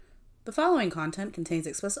The following content contains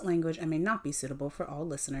explicit language and may not be suitable for all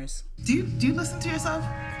listeners. Do you listen to yourself?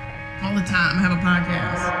 All the time. I have a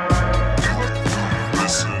podcast.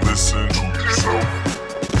 Listen to yourself.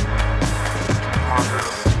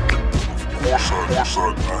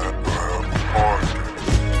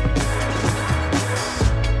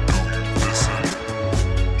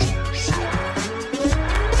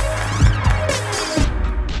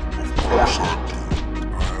 Of course I have a podcast.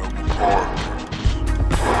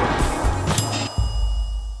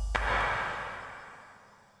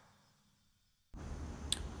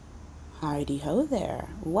 Heidi ho there.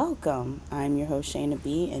 Welcome. I'm your host Shayna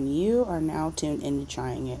B, and you are now tuned into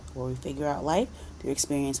Trying It, where we figure out life through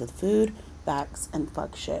experience with food, facts, and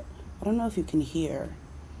fuck shit. I don't know if you can hear.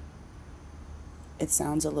 It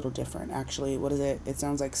sounds a little different, actually. What is it? It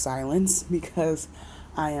sounds like silence because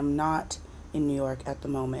I am not in New York at the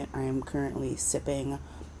moment. I am currently sipping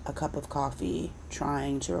a cup of coffee,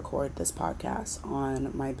 trying to record this podcast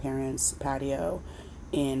on my parents' patio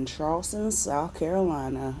in Charleston, South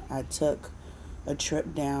Carolina. I took a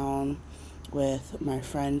trip down with my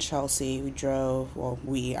friend Chelsea.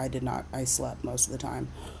 I did not, I slept most of the time.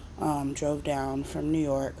 Drove down from New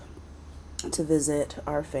York to visit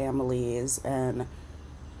our families, and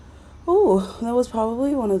that was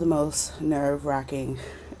probably one of the most nerve-wracking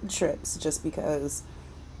trips, just because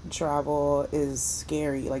travel is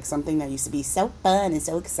scary. Like, something that used to be so fun and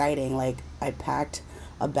so exciting. Like, I packed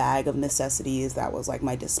a bag of necessities that was like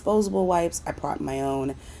my disposable wipes. I brought my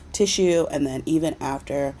own tissue, and then even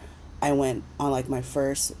after I went on like my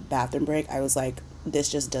first bathroom break, I was like,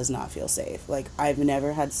 this just does not feel safe. Like, I've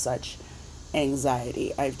never had such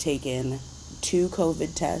anxiety. I've taken 2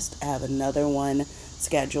 COVID tests. I have another one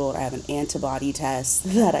scheduled. I have an antibody test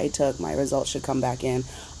that I took. My results should come back in.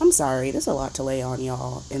 I'm sorry, there's a lot to lay on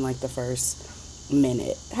y'all in like the first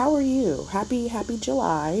minute. How are you? Happy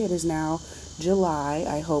July. It is now July.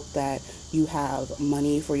 I hope that you have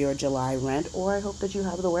money for your July rent, or I hope that you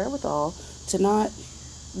have the wherewithal to not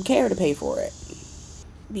care to pay for it,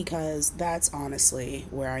 because that's honestly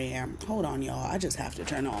where I am. Hold on, y'all. I just have to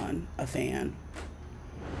turn on a fan.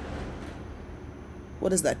 What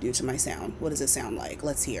does that do to my sound? What does it sound like?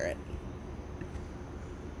 Let's hear it.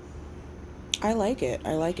 I like it.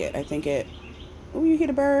 I think it... Oh, you hear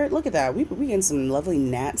the bird? Look at that. We getting some lovely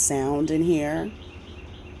gnat sound in here.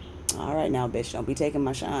 All right now, bitch, don't be taking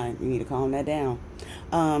my shine. You need to calm that down.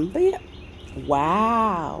 But yeah.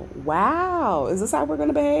 Wow. Is this how we're going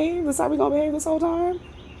to behave? Is this how we're going to behave this whole time?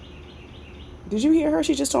 Did you hear her?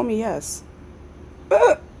 She just told me yes.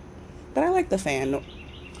 But I like the fan.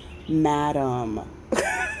 Madam.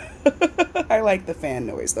 I like the fan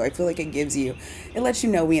noise, though. I feel like it lets you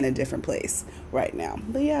know we in a different place right now.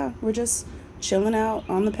 But yeah, we're just chilling out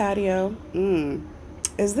on the patio.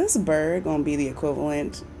 Is this bird going to be the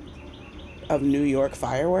equivalent of New York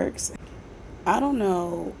fireworks? I don't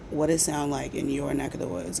know what it sounds like in your neck of the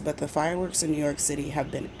woods, but the fireworks in New York City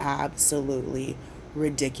have been absolutely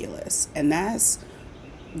ridiculous. And that's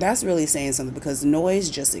really saying something, because noise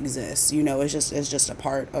just exists. You know, it's just a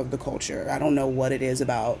part of the culture. I don't know what it is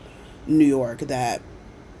about New York that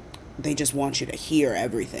they just want you to hear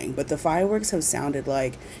everything. But the fireworks have sounded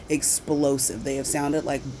like explosive. They have sounded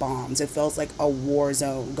like bombs. It feels like a war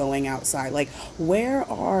zone going outside. Like, where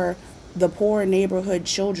are the poor neighborhood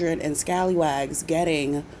children and scallywags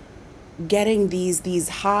getting these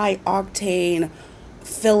high octane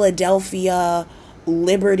Philadelphia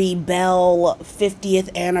Liberty Bell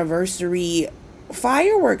 50th anniversary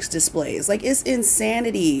fireworks displays? Like, it's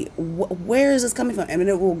insanity. Where is this coming from? I mean,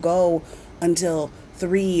 it will go until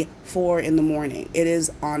 3-4 in the morning. It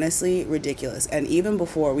is honestly ridiculous. And even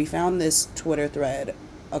before, we found this Twitter thread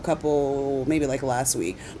maybe like last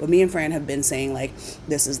week, but me and Fran have been saying, like,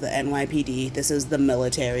 this is the NYPD, this is the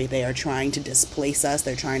military, they are trying to displace us,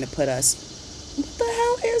 they're trying to put us... What the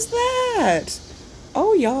hell is that?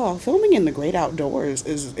 Oh, y'all, filming in the great outdoors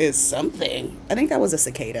is something. I think that was a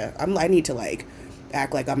cicada. I need to, like,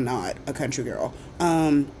 act like I'm not a country girl.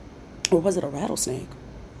 Or was it a rattlesnake?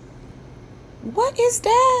 What is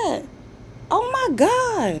that? Oh my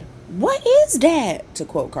God. What is that? To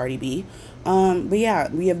quote Cardi B. But yeah,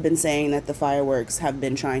 we have been saying that the fireworks have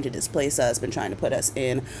been trying to displace us, been trying to put us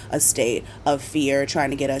in a state of fear, trying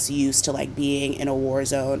to get us used to like being in a war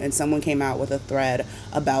zone. And someone came out with a thread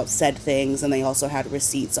about said things, and they also had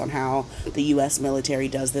receipts on how the U.S. military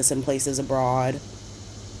does this in places abroad.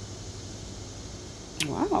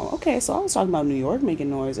 Wow. Okay, so I was talking about New York making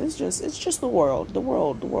noise. It's just the world. The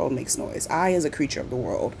world makes noise. I, as a creature of the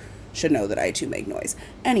world, should know that I too make noise.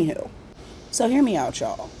 Anywho. So hear me out,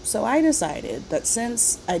 y'all. So I decided that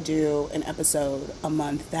since I do an episode a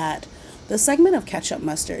month, that the segment of Ketchup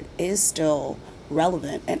Mustard is still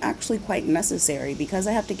relevant and actually quite necessary because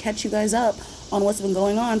I have to catch you guys up on what's been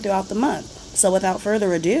going on throughout the month. So without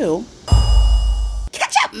further ado,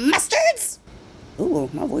 Ketchup Mustards! Ooh,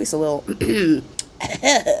 my voice a little...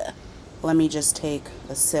 Let me just take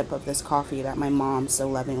a sip of this coffee that my mom so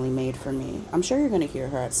lovingly made for me. I'm sure you're going to hear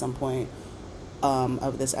her at some point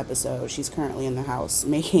of this episode. She's currently in the house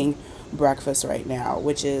making breakfast right now,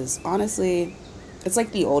 which is honestly, it's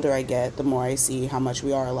like the older I get, the more I see how much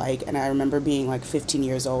we are alike. And I remember being like 15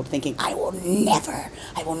 years old thinking, I will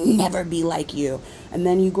never be like you. And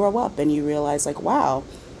then you grow up and you realize like, wow,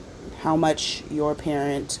 how much your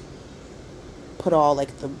parent put all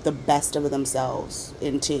like the best of themselves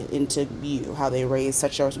into you, how they raised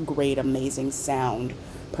such a great, amazing sound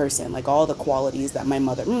person, like all the qualities that my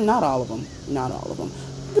mother, not all of them,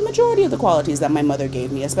 the majority of the qualities that my mother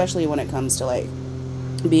gave me, especially when it comes to like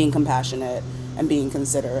being compassionate and being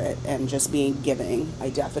considerate and just being giving, I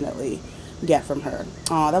definitely get from her.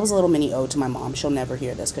 That was a little mini ode to my mom. She'll never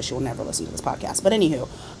hear this because she will never listen to this podcast. But anywho,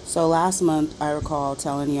 so last month I recall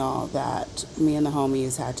telling y'all that me and the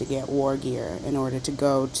homies had to get war gear in order to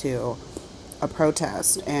go to a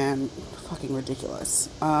protest, and fucking ridiculous.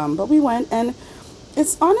 But we went, and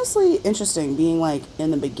it's honestly interesting being like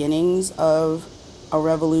in the beginnings of a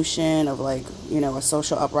revolution, of like, you know, a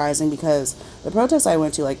social uprising, because the protests I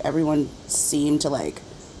went to, like everyone seemed to like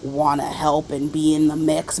want to help and be in the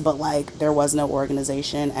mix, but like there was no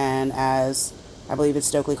organization. And as I believe it's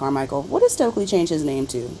Stokely Carmichael, what did Stokely change his name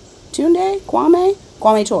to?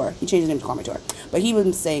 Kwame Ture. He changed his name to Kwame Ture. But he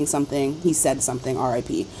was saying something, he said something,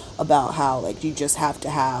 RIP, about how like you just have to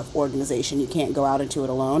have organization, you can't go out into it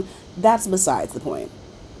alone. That's besides the point.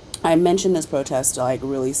 I mentioned this protest to like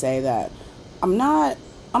really say that I'm not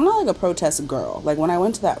like a protest girl. Like when I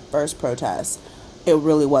went to that first protest, it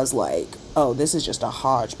really was like, oh, this is just a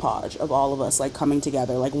hodgepodge of all of us like coming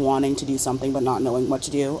together, like wanting to do something but not knowing what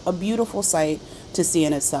to do. A beautiful sight to see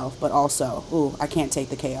in itself, but also, ooh, I can't take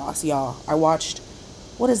the chaos. Y'all, I watched,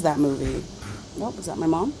 what is that movie? Nope, is that my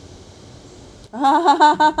mom?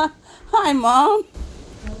 Hi, Mom.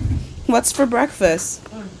 What's for breakfast?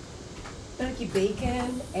 Turkey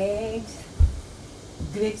bacon, eggs,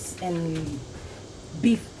 grits, and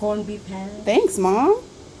corned beef hash, Thanks, Mom.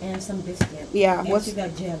 and some biscuit. Yeah, And what's- you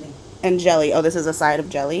got jelly. And jelly. Oh, this is a side of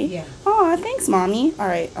jelly? Yeah. Aw, thanks, Mommy. All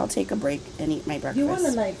right, I'll take a break and eat my breakfast. You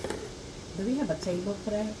wanna like? Do we have a table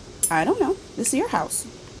for that? I don't know. This is your house.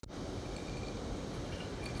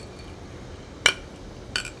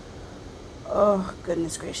 Oh,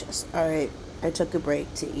 goodness gracious. All right. I took a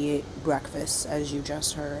break to eat breakfast, as you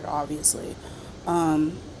just heard, obviously.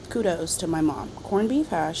 Kudos to my mom. Corned beef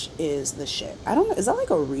hash is the shit. I don't know. Is that like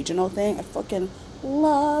a regional thing? I fucking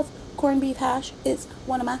love corned beef hash. It's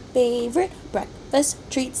one of my favorite breakfast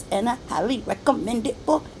treats, and I highly recommend it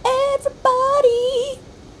for everybody.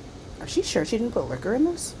 Are she sure she didn't put liquor in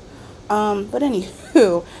this? But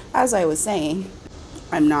anywho, as I was saying,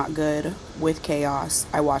 I'm not good with chaos.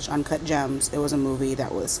 I watched Uncut Gems. It was a movie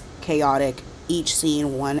that was chaotic, each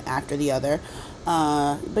scene one after the other.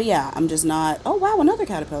 But yeah, I'm just not, oh wow, another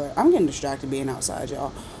caterpillar. I'm getting distracted being outside,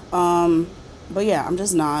 y'all. But yeah, I'm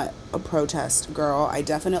just not a protest girl. I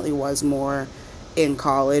definitely was more in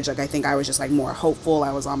college. Like, I think I was just like more hopeful.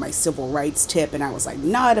 I was on my civil rights tip, and I was like,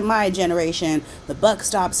 not in my generation. The buck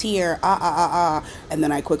stops here. And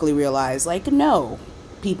then I quickly realized, like, no,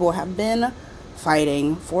 people have been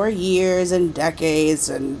fighting for years and decades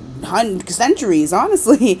and centuries,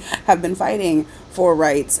 honestly, have been fighting for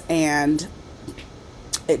rights, and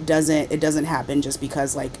it doesn't happen just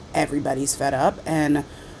because like everybody's fed up. And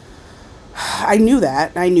I knew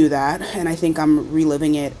that, and I think I'm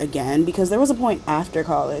reliving it again, because there was a point after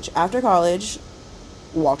college,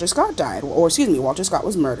 Walter Scott died, or excuse me, Walter Scott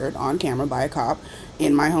was murdered on camera by a cop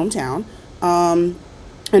in my hometown.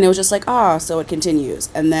 And it was just like, so it continues.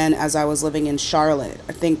 And then as I was living in Charlotte,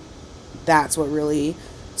 I think that's what really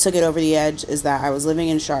took it over the edge, is that I was living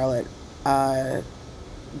in Charlotte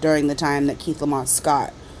during the time that Keith Lamont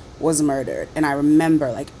Scott was murdered. And I remember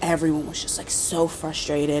like everyone was just like so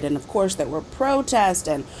frustrated, and of course there were protests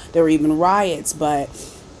and there were even riots, but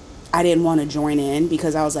I didn't want to join in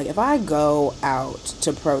because I was like, if I go out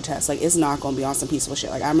to protest, like it's not going to be on some peaceful shit.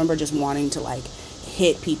 Like I remember just wanting to like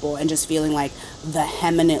hit people and just feeling like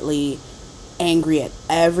vehemently angry at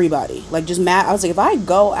everybody, like just mad. I was like, if I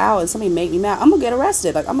go out and somebody make me mad, I'm gonna get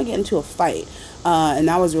arrested, like I'm gonna get into a fight. And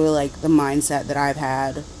that was really like the mindset that I've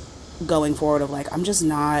had going forward, of like, I'm just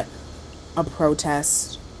not a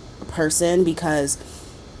protest person, because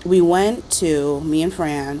me and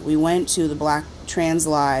Fran, we went to the Black Trans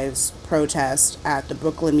Lives protest at the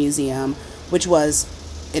Brooklyn Museum, which was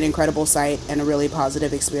an incredible sight and a really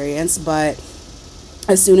positive experience. But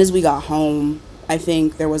as soon as we got home, I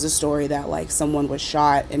think there was a story that like someone was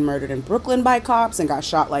shot and murdered in Brooklyn by cops and got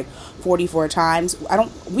shot like 44 times.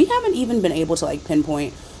 We haven't even been able to like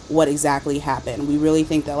pinpoint what exactly happened. We really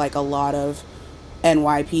think that like a lot of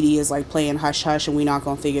NYPD is like playing hush hush and we not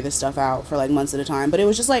gonna figure this stuff out for like months at a time. But it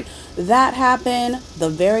was just like that happened. The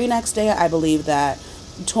very next day, I believe that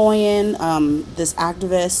Toyin, this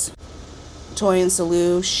activist, Toyin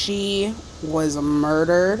Salu, she was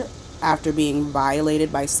murdered after being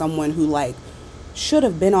violated by someone who like should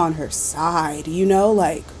have been on her side, you know,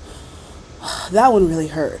 like that one really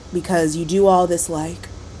hurt because you do all this like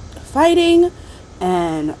fighting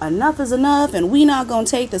and enough is enough and we not gonna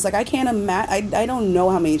take this. Like I can't imagine, I don't know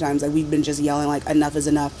how many times like we've been just yelling like enough is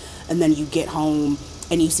enough, and then you get home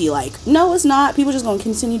and you see like no it's not, people just gonna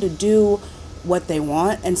continue to do what they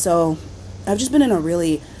want. And so I've just been in a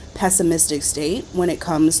really pessimistic state when it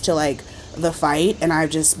comes to like the fight, and I've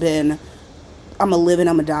just been, I'm a live and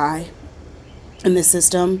I'm a die in this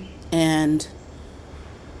system, and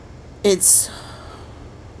it's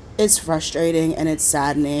frustrating and it's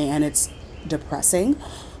saddening and it's depressing,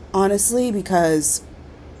 honestly, because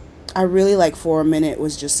I really like for a minute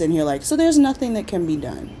was just sitting here like, so there's nothing that can be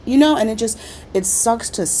done, you know. And it sucks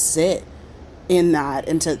to sit in that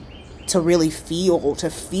and to really feel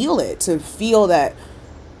that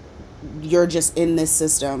you're just in this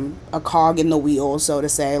system, a cog in the wheel, so to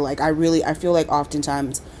say. Like I feel like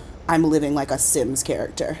oftentimes I'm living like a Sims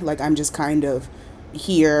character. Like I'm just kind of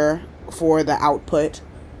here for the output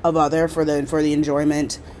of other, for the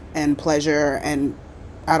enjoyment and pleasure and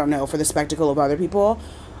I don't know, for the spectacle of other people.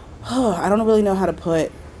 I don't really know how to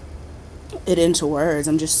put it into words.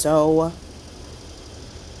 I'm just so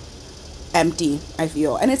empty, I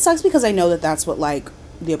feel. And it sucks because I know that that's what like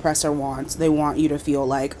the oppressor wants. They want you to feel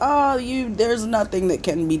like, oh, there's nothing that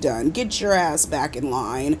can be done. Get your ass back in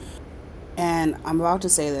line. And I'm about to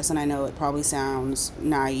say this, and I know it probably sounds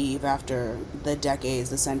naive after the decades,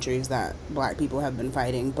 the centuries that black people have been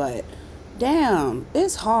fighting, but damn,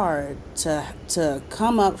 it's hard to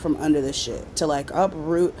come up from under this shit, to like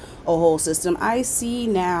uproot a whole system. I see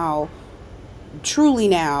now, truly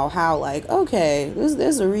now, how like, okay,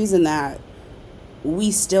 there's a reason that we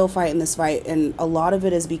still fight in this fight, and a lot of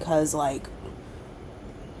it is because like,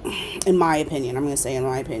 in my opinion, I'm going to say in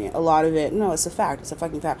my opinion, a lot of it, no, it's a fact, it's a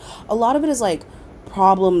fucking fact. A lot of it is like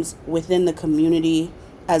problems within the community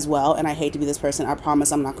as well. And I hate to be this person. I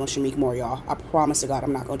promise I'm not going to Shamik more, y'all. I promise to God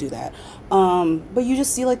I'm not going to do that. But you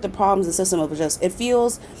just see like the problems in the system of just, it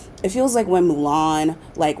feels like when Mulan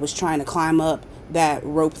like was trying to climb up that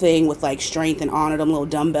rope thing with like strength and honor, them little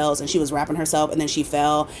dumbbells, and she was wrapping herself and then she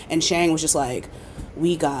fell, and Shang was just like,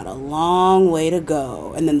 we got a long way to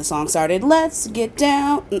go. And then the song started, let's get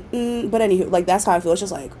down. But anywho, like that's how I feel. It's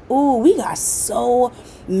just like, ooh, we got so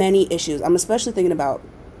many issues. I'm especially thinking about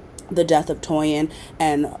the death of Toyin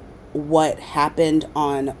and what happened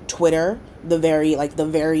on Twitter the very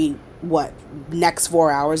next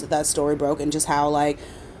 4 hours that story broke, and just how like,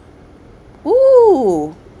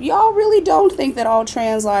 ooh, y'all really don't think that all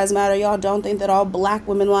trans lives matter. Y'all don't think that all black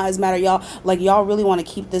women lives matter. Y'all really want to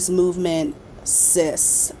keep this movement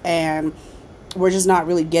cis, and we're just not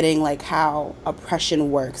really getting like how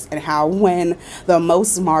oppression works, and how when the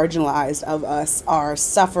most marginalized of us are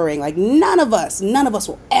suffering, like none of us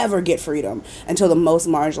will ever get freedom until the most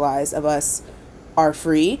marginalized of us are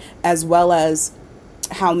free, as well as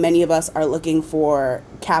how many of us are looking for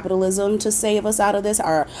capitalism to save us out of this,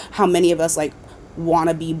 or how many of us like want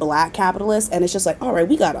to be black capitalists. And it's just like, all right,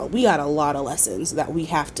 we got a lot of lessons that we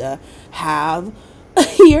have to have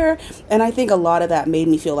here. And I think a lot of that made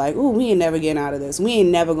me feel like, ooh, we ain't never getting out of this. We ain't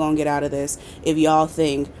never gonna get out of this if y'all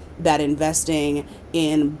think that investing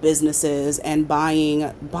in businesses and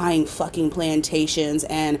buying fucking plantations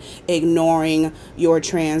and ignoring your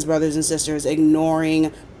trans brothers and sisters,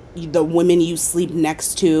 ignoring the women you sleep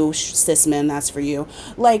next to, cis men, that's for you.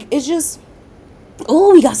 Like, it's just,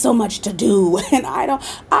 oh, we got so much to do. And I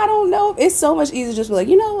don't know. It's so much easier just to be like,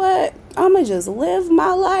 you know what? I'm going to just live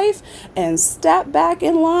my life and step back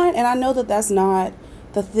in line. And I know that that's not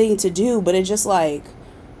the thing to do, but it's just like,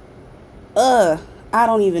 I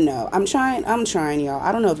don't even know. I'm trying, y'all.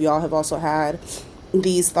 I don't know if y'all have also had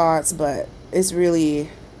these thoughts, but it's really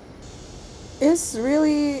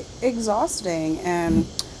exhausting. And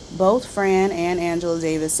both Fran and Angela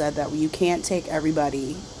Davis said that you can't take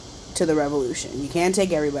everybody to the revolution. You can't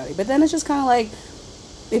take everybody. But then it's just kind of like,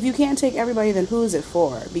 if you can't take everybody, then who is it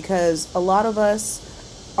for? Because a lot of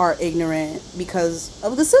us are ignorant because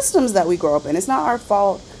of the systems that we grow up in. It's not our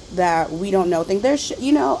fault that we don't know things. There's,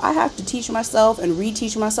 I have to teach myself and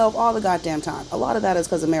reteach myself all the goddamn time. A lot of that is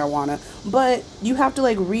because of marijuana, but you have to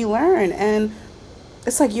like relearn, and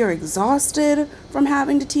it's like you're exhausted from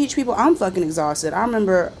having to teach people. I'm fucking exhausted. I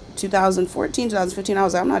remember 2014, 2015, I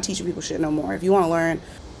was like, I'm not teaching people shit no more. If you want to learn,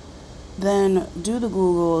 then do the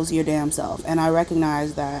Googles your damn self. And I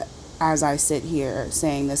recognize that as I sit here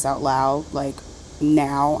saying this out loud, like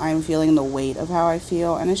now I'm feeling the weight of how I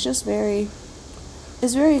feel, and it's just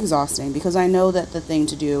it's very exhausting, because I know that the thing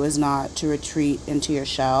to do is not to retreat into your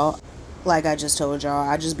shell. Like I just told y'all,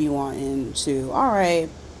 I just be wanting to, all right,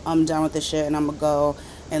 I'm done with this shit and I'm gonna go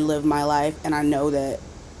and live my life. And I know that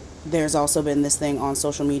there's also been this thing on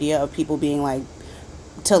social media of people being like,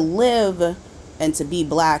 to live and to be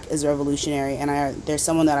black is revolutionary. And there's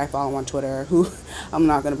someone that I follow on Twitter who I'm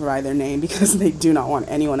not going to provide their name because they do not want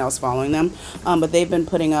anyone else following them. But they've been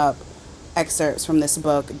putting up excerpts from this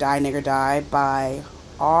book, Die Nigger Die, by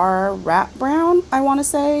R. Rap Brown, I want to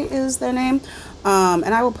say is their name. And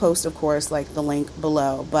I will post, of course, like the link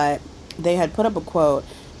below. But they had put up a quote,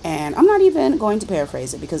 and I'm not even going to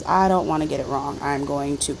paraphrase it because I don't want to get it wrong. I'm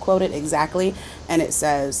going to quote it exactly. And it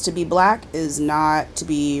says, "To be black is not to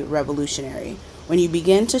be revolutionary. When you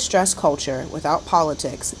begin to stress culture without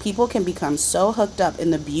politics, people can become so hooked up in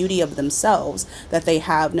the beauty of themselves that they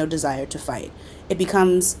have no desire to fight. It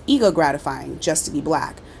becomes ego gratifying just to be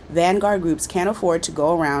black. Vanguard groups can't afford to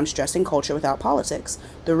go around stressing culture without politics.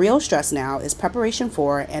 The real stress now is preparation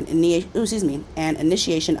for and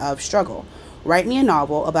initiation of struggle. Write me a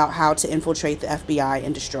novel about how to infiltrate the FBI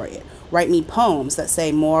and destroy it. Write me poems that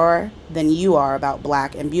say more than you are about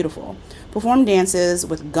black and beautiful. Perform dances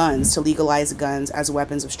with guns to legalize guns as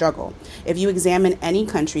weapons of struggle. If you examine any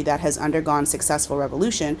country that has undergone successful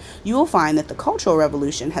revolution, you will find that the Cultural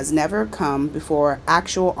Revolution has never come before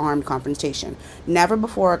actual armed confrontation. Never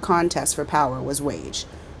before a contest for power was waged."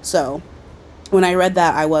 So when I read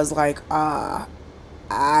that, I was like, I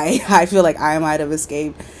feel like I might have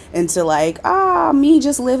escaped into like, me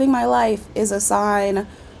just living my life is a sign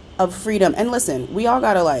of freedom. And listen, we all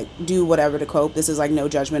gotta like do whatever to cope. This is like no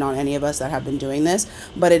judgment on any of us that have been doing this,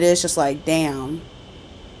 but it is just like, damn,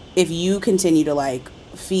 if you continue to like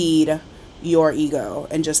feed your ego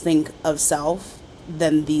and just think of self,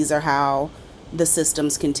 then these are how the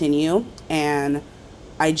systems continue. And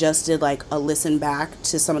I just did like a listen back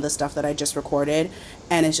to some of the stuff that I just recorded,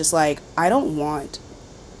 and it's just like, I don't want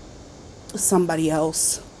somebody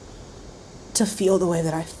else to feel the way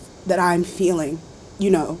that I'm feeling,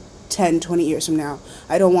 10, 20 years from now.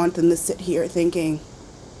 I don't want them to sit here thinking,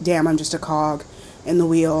 damn, I'm just a cog in the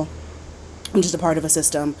wheel. I'm just a part of a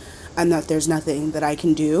system, and that there's nothing that I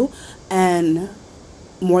can do. And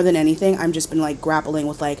more than anything, I've just been like grappling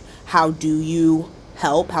with like, how do you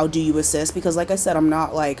help? How do you assist? Because like I said, I'm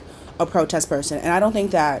not like a protest person, and I don't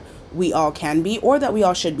think that we all can be, or that we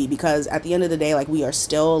all should be, because at the end of the day, like, we are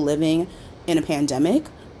still living in a pandemic.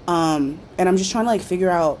 And I'm just trying to like figure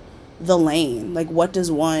out the lane. Like, what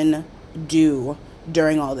does one do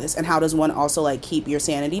during all this, and how does one also like keep your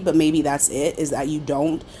sanity? But maybe that's it, is that you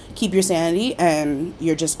don't keep your sanity and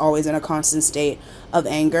you're just always in a constant state of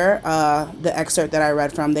anger. The excerpt that I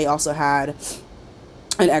read from, they also had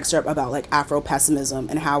an excerpt about like Afro-pessimism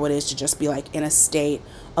and how it is to just be like in a state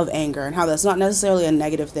of anger, and how that's not necessarily a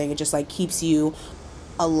negative thing. It just like keeps you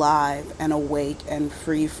alive and awake and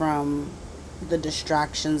free from the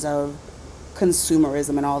distractions of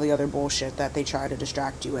consumerism and all the other bullshit that they try to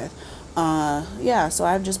distract you with. So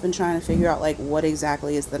I've just been trying to figure out like what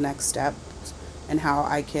exactly is the next step and how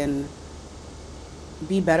I can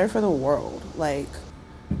be better for the world. Like,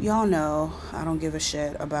 y'all know I don't give a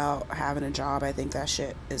shit about having a job. I think that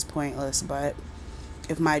shit is pointless. But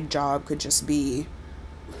if my job could just be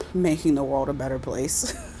making the world a better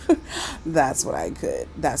place, that's what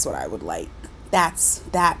I would like.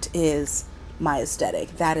 That is my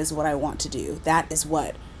aesthetic. That is what I want to do. That is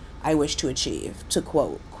what I wish to achieve, to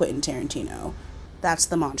quote Quentin Tarantino. That's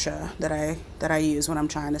the mantra that I use when I'm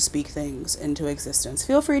trying to speak things into existence.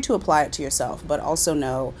 Feel free to apply it to yourself, but also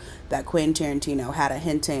know that Quentin Tarantino had a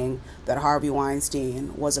hinting that Harvey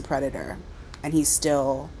Weinstein was a predator, and he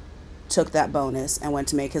still took that bonus and went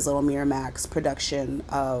to make his little Miramax production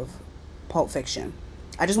of Pulp Fiction.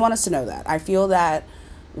 I just want us to know that. I feel that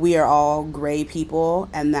we are all gray people,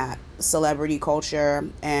 and that celebrity culture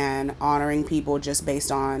and honoring people just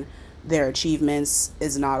based on their achievements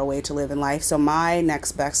is not a way to live in life. So my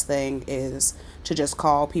next best thing is to just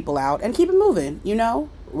call people out and keep it moving.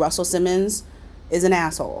 Russell Simmons is an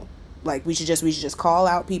asshole. Like, we should just call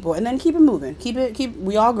out people and then keep it moving.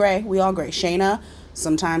 We all gray. Shayna,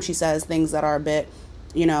 sometimes she says things that are a bit,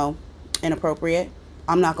 inappropriate.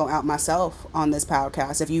 I'm not gonna out myself on this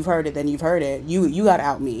podcast. If you've heard it, then you've heard it. You gotta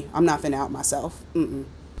out me. I'm not finna out myself. Mm-mm.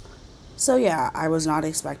 So yeah, I was not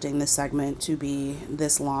expecting this segment to be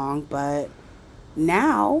this long, but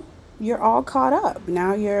now you're all caught up.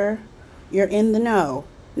 Now you're in the know.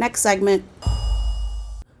 Next segment.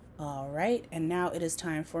 All right, and now it is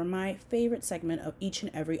time for my favorite segment of each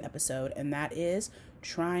and every episode, and that is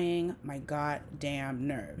trying my goddamn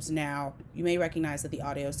nerves. Now, you may recognize that the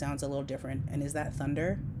audio sounds a little different, and is that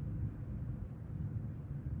thunder?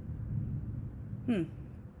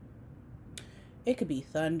 It could be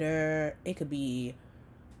thunder, it could be,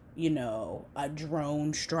 a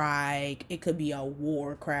drone strike, it could be a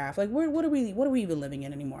Warcraft. Like, what are we even living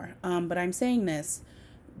in anymore? But I'm saying this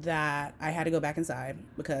that I had to go back inside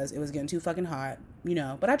because it was getting too fucking hot,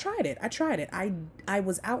 but I tried it. I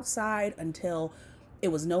was outside until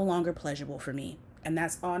it was no longer pleasurable for me. And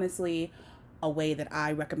that's honestly a way that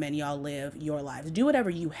I recommend y'all live your lives. Do whatever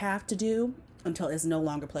you have to do until it's no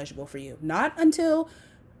longer pleasurable for you. Not until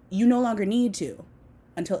you no longer need to,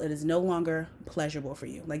 until it is no longer pleasurable for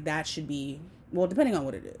you. Like, that should be, well, depending on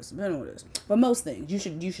what it is. But most things,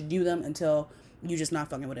 you should do them until you're just not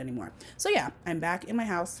fucking with it anymore. So yeah, I'm back in my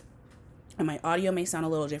house. And my audio may sound a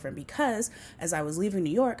little different because as I was leaving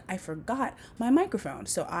New York, I forgot my microphone.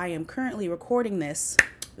 So I am currently recording this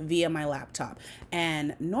via my laptop.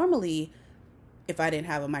 And normally, if I didn't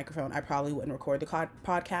have a microphone, I probably wouldn't record the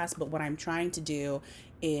podcast. But what I'm trying to do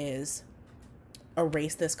is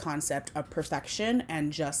erase this concept of perfection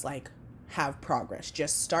and just like have progress.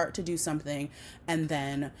 Just start to do something and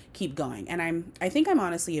then keep going. And I think I'm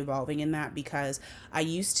honestly evolving in that, because I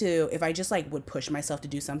used to, if I just like would push myself to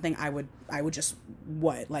do something, I would just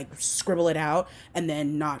scribble it out and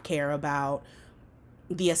then not care about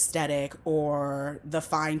the aesthetic or the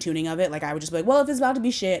fine tuning of it. Like, I would just be like, well, if it's about to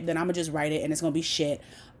be shit, then I'm gonna just write it and it's gonna be shit.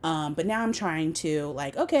 But now I'm trying to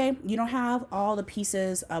like, okay, you don't have all the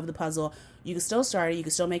pieces of the puzzle. You can still start it, you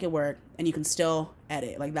can still make it work, and you can still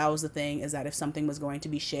edit. Like, that was the thing, is that if something was going to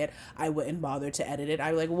be shit, I wouldn't bother to edit it.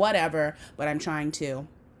 I'd be like, whatever, but I'm trying to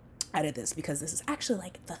edit this because this is actually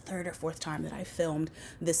like the third or fourth time that I filmed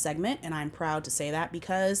this segment, and I'm proud to say that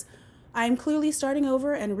because I'm clearly starting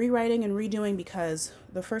over and rewriting and redoing, because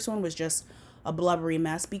the first one was just a blubbery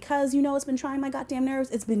mess, because it's been trying my goddamn nerves.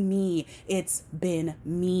 It's been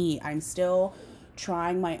me. I'm still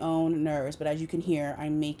trying my own nerves, but as you can hear,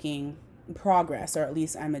 I'm making progress, or at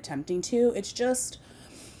least I'm attempting to. It's just,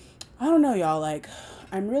 I don't know, y'all, like,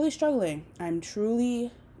 I'm really struggling. I'm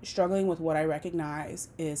truly struggling with what I recognize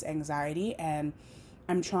is anxiety, and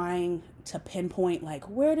I'm trying to pinpoint like,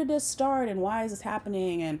 where did this start and why is this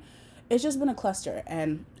happening? And it's just been a cluster.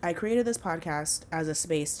 And I created this podcast as a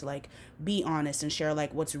space to like be honest and share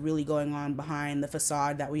like what's really going on behind the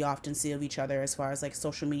facade that we often see of each other, as far as like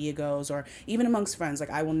social media goes, or even amongst friends.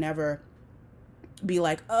 Like, I will never be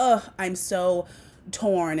like, I'm so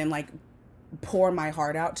torn, and like pour my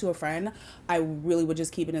heart out to a friend. I really would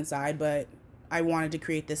just keep it inside. But I wanted to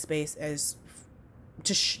create this space as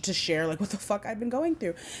to share like what the fuck I've been going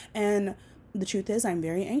through. And the truth is, I'm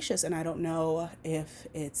very anxious, and I don't know if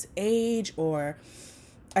it's age, or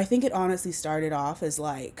I think it honestly started off as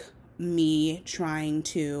like me trying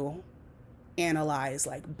to analyze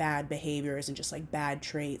like bad behaviors and just like bad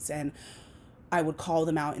traits, and I would call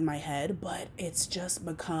them out in my head. But it's just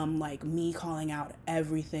become like me calling out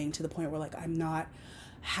everything, to the point where like I'm not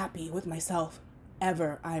happy with myself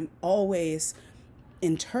ever. I'm always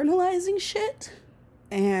internalizing shit,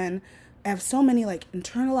 and I have so many like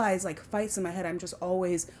internalized like fights in my head. I'm just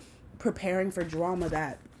always preparing for drama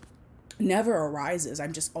that never arises.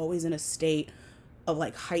 I'm just always in a state of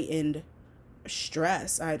like heightened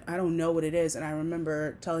stress. I don't know what it is. And I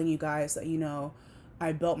remember telling you guys that,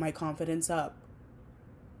 I built my confidence up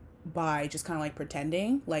by just kind of like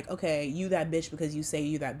pretending like, okay, you that bitch because you say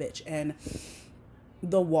you that bitch. And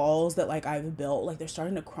the walls that like I've built, like they're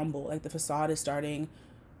starting to crumble. Like the facade is starting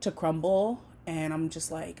to crumble. And I'm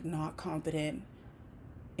just like not confident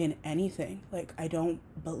in anything. Like, I don't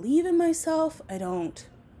believe in myself. I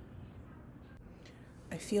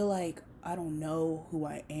feel like I don't know who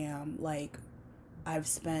I am. Like, I've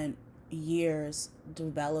spent years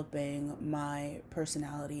developing my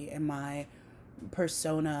personality and my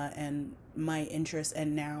persona and my interests,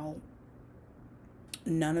 and now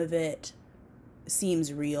none of it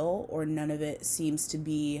seems real, or none of it seems to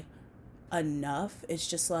be enough. It's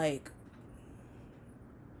just like,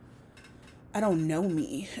 I don't know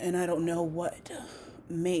me, and I don't know what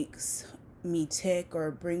makes me tick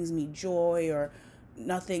or brings me joy, or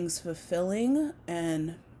nothing's fulfilling.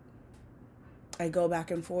 And I go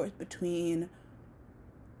back and forth between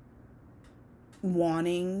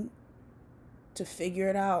wanting to figure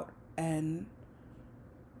it out and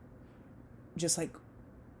just like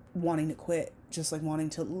wanting to quit, just like wanting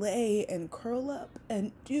to lay and curl up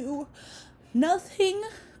and do nothing.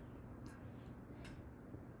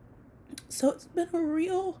 So it's been a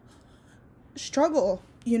real struggle,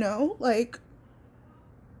 you know, like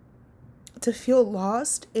to feel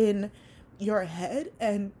lost in your head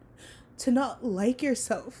and to not like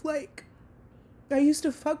yourself. Like, I used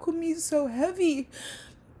to fuck with me so heavy,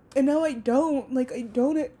 and now I don't. Like, I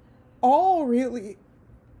don't at all, really.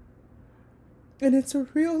 And it's a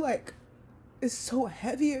real, like, it's so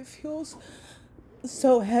heavy. It feels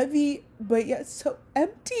so heavy, but yet so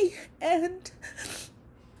empty. And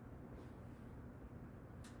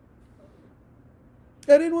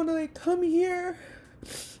I didn't want to, like, come here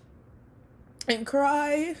and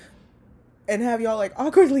cry and have y'all, like,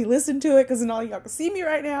 awkwardly listen to it, because then all y'all can see me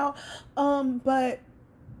right now. But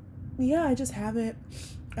yeah, I haven't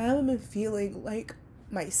been feeling like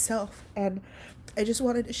myself, and I just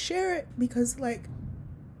wanted to share it because, like,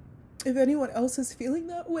 if anyone else is feeling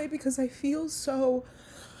that way, because I feel so,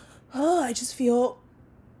 I just feel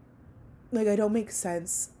like I don't make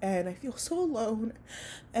sense, and I feel so alone,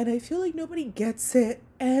 and I feel like nobody gets it,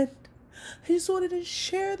 and I just wanted to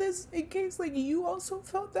share this in case, like, you also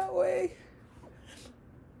felt that way.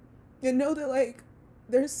 And know that, like,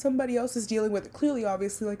 there's somebody else is dealing with it. Clearly,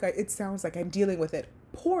 obviously, like, it sounds like I'm dealing with it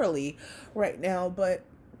poorly right now, but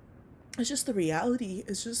it's just the reality.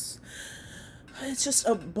 It's just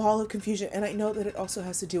a ball of confusion. And I know that it also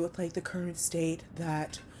has to do with, like, the current state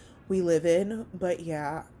that we live in. But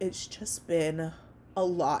yeah, it's just been a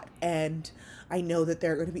lot. And I know that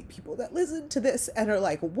there are going to be people that listen to this and are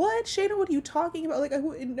like, what, Shayna, what are you talking about? Like, I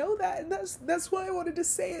wouldn't know that. And that's why I wanted to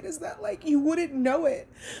say it, is that, like, you wouldn't know it.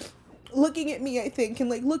 Looking at me, I think, and,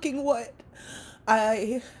 like, looking what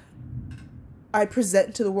I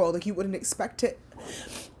present to the world, like, you wouldn't expect it.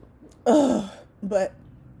 But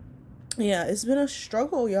yeah, it's been a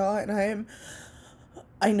struggle, y'all, and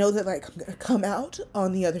I know that, like, I'm gonna come out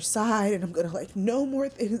on the other side, and I'm gonna, like, know more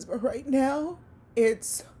things, but right now,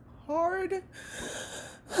 it's hard.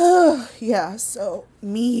 Yeah, so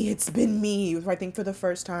it's been me. I think for the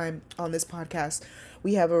first time on this podcast,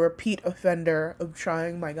 we have a repeat offender of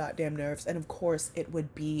trying my goddamn nerves, and of course, it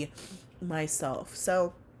would be myself.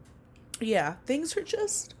 So, yeah, things are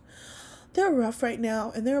just, they're rough right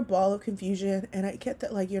now, and they're a ball of confusion, and I get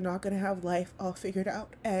that, like, you're not gonna have life all figured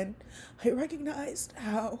out, and I recognized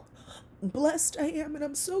how blessed I am, and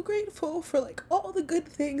I'm so grateful for, like, all the good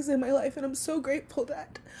things in my life, and I'm so grateful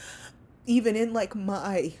that even in, like,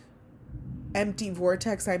 my empty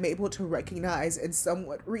vortex, I'm able to recognize and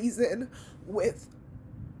somewhat reason with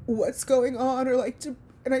what's going on, or, like,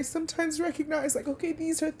 and I sometimes recognize, like, okay,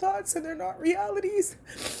 these are thoughts and they're not realities.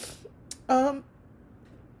 But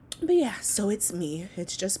yeah, so it's me.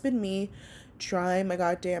 It's just been me trying my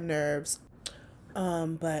goddamn nerves.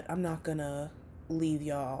 But I'm not gonna leave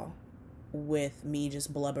y'all with me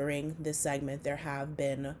just blubbering this segment. There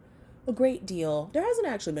hasn't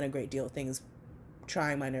actually been a great deal of things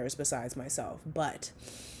trying my nerves besides myself, but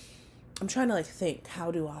I'm trying to, like, think,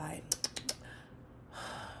 how do I,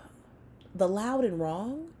 the loud and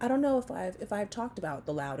wrong, I don't know if I've talked about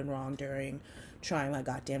the loud and wrong during trying my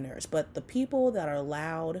goddamn nerves, but the people that are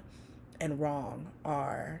loud and wrong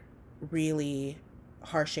are really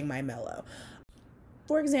harshing my mellow.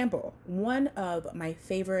 For example, one of my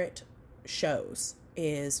favorite shows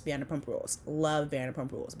is Vanderpump Rules. Love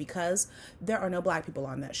Vanderpump Rules because there are no black people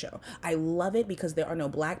on that show. I love it because there are no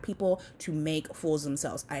black people to make fools of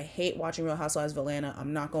themselves. I hate watching Real Housewives of Atlanta.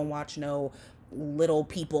 I'm not gonna watch no Little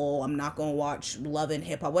People. I'm not gonna watch Love and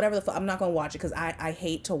Hip Hop, whatever the fuck. I'm not gonna watch it because I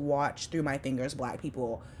hate to watch through my fingers black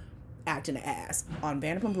people acting an ass. On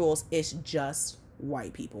Vanderpump Rules, it's just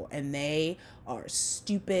white people, and they are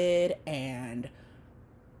stupid, and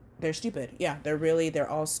they're stupid. Yeah, they're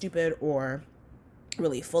all stupid, or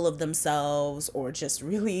really full of themselves, or just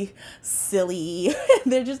really silly.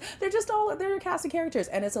 they're a cast of characters,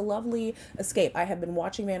 and it's a lovely escape. I have been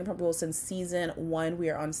watching Vanderpump Rules since season 1. We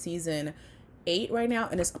are on season 8 right now,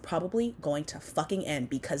 and it's probably going to fucking end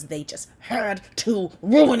because they just had to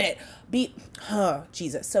ruin it.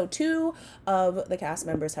 Jesus. So 2 of the cast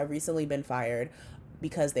members have recently been fired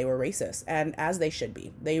because they were racist, and as they should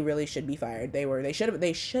be. They really should be fired. They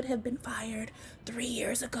should have been fired 3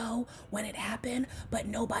 years ago when it happened, but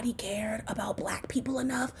nobody cared about black people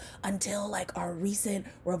enough until, like, our recent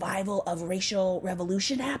revival of racial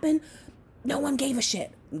revolution happened. No one gave a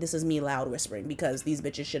shit. This is me loud whispering because these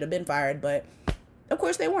bitches should have been fired, but of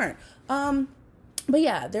course they weren't. But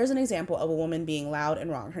yeah, there's an example of a woman being loud and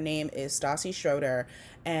wrong. Her name is Stassi Schroeder,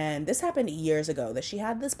 and this happened years ago, that she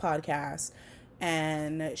had this podcast,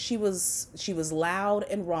 and she was loud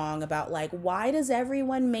and wrong about like, why does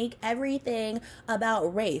everyone make everything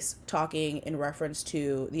about race, talking in reference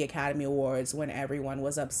to the Academy Awards when everyone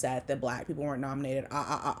was upset that black people weren't nominated.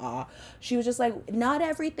 She was just like, not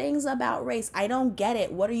everything's about race. I don't get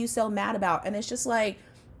it. What are you so mad about? And it's just like,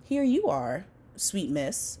 here you are, sweet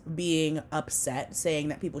miss, being upset, saying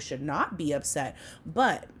that people should not be upset.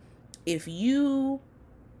 But if you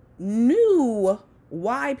knew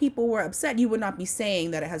why people were upset, you would not be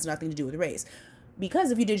saying that it has nothing to do with race. Because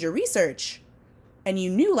if you did your research and you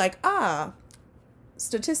knew like,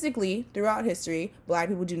 statistically throughout history, black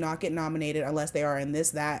people do not get nominated unless they are in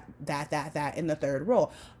this, that in the third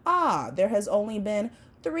role. There has only been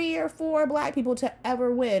 3 or 4 black people to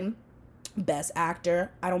ever win Best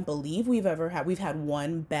Actor. I don't believe we've had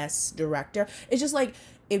one Best Director. It's just like,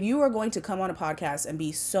 if you are going to come on a podcast and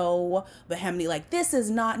be so vehemently like, this is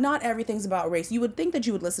not everything's about race, you would think that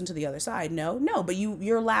you would listen to the other side. No, but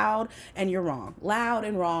you're loud and you're wrong. Loud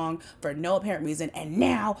and wrong for no apparent reason. And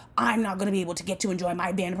now I'm not going to be able to get to enjoy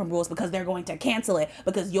my Vanderpump Rules because they're going to cancel it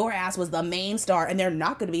because your ass was the main star and they're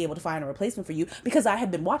not going to be able to find a replacement for you because I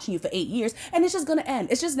have been watching you for 8 years and it's just going to end.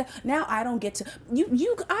 It's just, now I don't get to,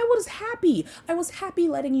 I was happy. I was happy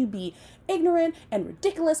letting you be ignorant and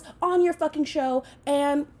ridiculous on your fucking show,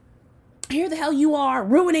 and here the hell you are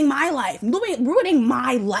ruining my life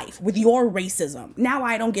with your racism. Now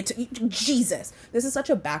I don't get to, Jesus, this is such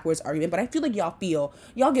a backwards argument, but I feel like y'all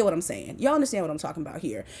get what I'm saying. Y'all understand what I'm talking about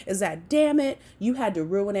here, is that, damn it, you had to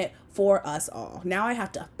ruin it for us all. Now I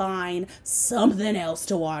have to find something else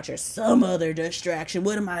to watch or some other distraction.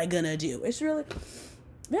 What am I gonna do? It's really,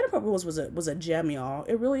 Vanderpump Rules was a gem, y'all.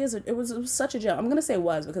 It really is. It was such a gem. I'm gonna say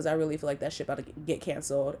was because I really feel like that shit about to get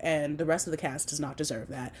canceled, and the rest of the cast does not deserve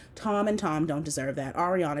that. Tom don't deserve that.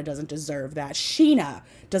 Ariana doesn't deserve that. Sheena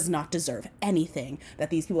does not deserve anything that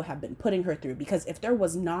these people have been putting her through. Because if there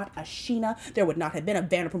was not a Sheena, there would not have been a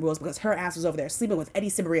Vanderpump Rules, because her ass was over there sleeping with Eddie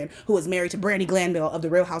Cibrian, who was married to Brandi Glanville of the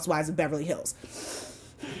Real Housewives of Beverly Hills.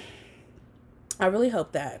 I really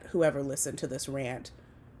hope that whoever listened to this rant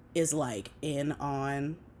is like in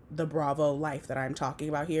on the Bravo life that I'm talking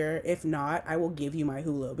about here. If not, I will give you my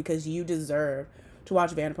Hulu because you deserve to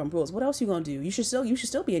watch Vanderpump Rules. What else you gonna do? You should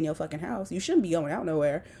still be in your fucking house. You shouldn't be going out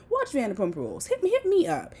nowhere. Watch Vanderpump Rules. Hit me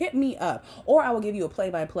up. Or I will give you a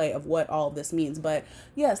play-by-play of what all of this means. But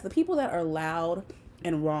yes, the people that are loud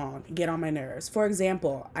and wrong get on my nerves. For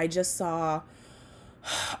example, I just saw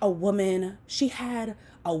a woman. She had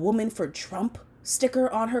a Woman for Trump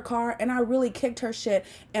sticker on her car, and I really kicked her shit.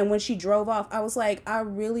 And when she drove off, I was like, I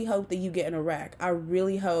really hope that you get in a wreck. I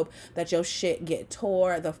really hope that your shit get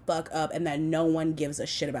tore the fuck up and that no one gives a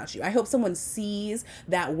shit about you. I hope someone sees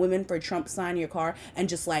that Women for Trump sign in your car and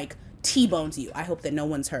just like T-bones you. I hope that no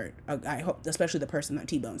one's hurt. I hope, especially the person that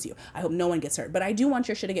T-bones you, I hope no one gets hurt. But I do want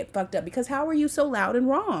your shit to get fucked up, because how are you so loud and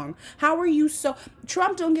wrong? How are you so,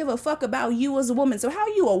 Trump don't give a fuck about you as a woman, so how are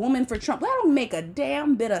you a woman for Trump? That don't make a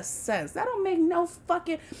damn bit of sense. That don't make no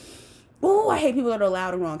fucking, oh, I hate people that are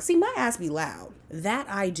loud and wrong. See, my ass be loud. That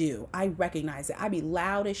I do. I recognize it. I be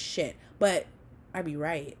loud as shit, but I be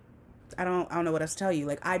right. I don't know what else to tell you.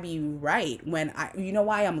 Like, I be right when you know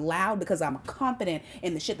why I'm loud? Because I'm confident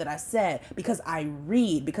in the shit that I said, because I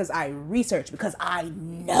read, because I research, because I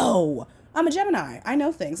know. I'm a Gemini. I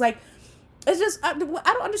know things. Like, it's just, I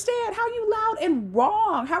don't understand how you loud and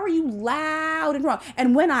wrong. How are you loud and wrong?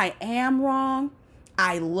 And when I am wrong,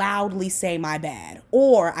 I loudly say my bad,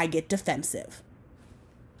 or I get defensive.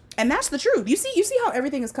 And that's the truth. You see how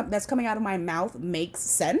everything is that's coming out of my mouth makes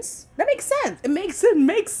sense? That makes sense. It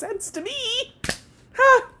makes sense to me.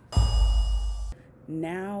 Huh.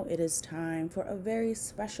 Now it is time for a very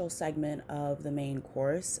special segment of the main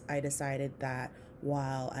course. I decided that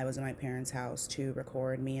while I was in my parents' house to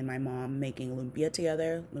record me and my mom making lumpia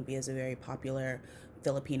together. Lumpia is a very popular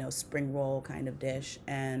Filipino spring roll kind of dish,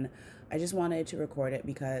 and I just wanted to record it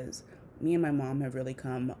because me and my mom have really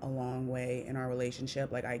come a long way in our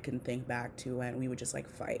relationship. Like, I can think back to when we would just like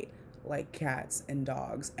fight like cats and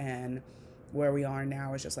dogs, and where we are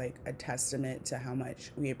now is just like a testament to how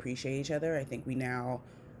much we appreciate each other. I think we now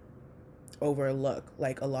overlook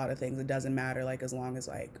like a lot of things. It doesn't matter, like, as long as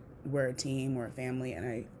like we're a team, we're a family.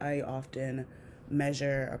 And I often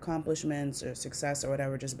measure accomplishments or success or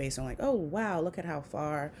whatever just based on like, oh wow, look at how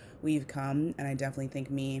far we've come. And I definitely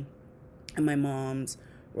think me and my mom's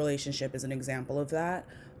relationship is an example of that.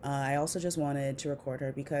 I also just wanted to record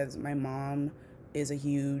her because my mom is a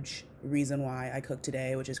huge reason why I cook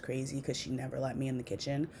today, which is crazy because she never let me in the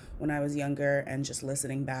kitchen when I was younger. And just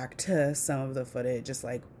listening back to some of the footage, just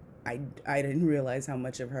like I didn't realize how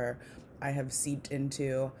much of her I have seeped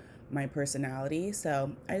into my personality.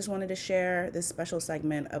 So I just wanted to share this special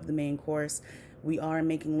segment of the main course. We are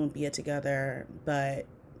making lumpia together, but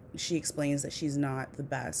she explains that she's not the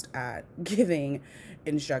best at giving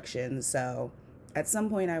instructions. So at some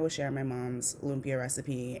point, I will share my mom's lumpia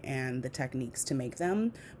recipe and the techniques to make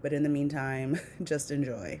them. But in the meantime, just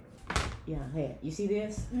enjoy. Yeah, here. You see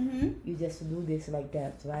this? Mm-hmm. You just do this like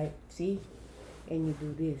that, right? See? And you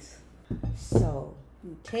do this. So,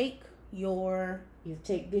 Take your you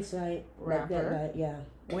take this, right? Like that, Wrapper. right? Yeah.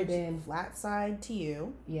 And which then, flat side to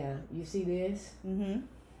you. yeah. You see this? Mm-hmm.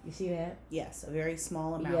 You see that? Yes, a very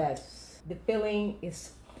small amount. Yes. The filling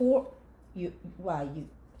is pork.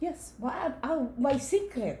 Yes. My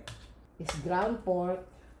secret is ground pork.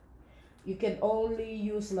 You can only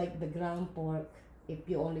use like the ground pork if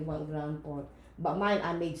you only want ground pork. But mine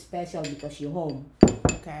I made special because you're home.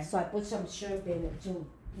 Okay. So I put some shrimp in it too.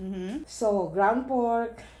 Mm-hmm. So ground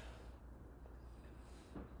pork.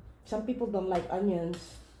 Some people don't like onions.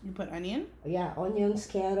 You put onion. Yeah, onions,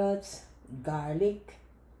 carrots, garlic,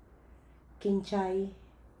 kinchay,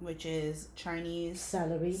 Which is Chinese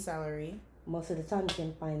celery. celery. Most of the time you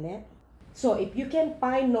can find that. So if you can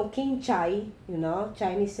find no kinchay,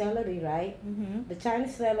 Chinese celery, right? Mm-hmm. The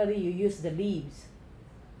Chinese celery, you use the leaves.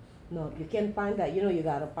 No, if you can't find that, you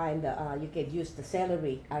gotta find you can use the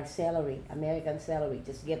celery, our celery, American celery.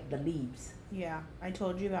 Just get the leaves. Yeah, I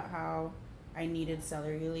told you about how I needed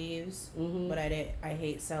celery leaves, Mm-hmm. but I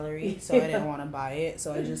hate celery, so I didn't want to buy it,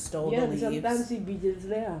 so I just stole Yeah, the leaves. sometimes it be just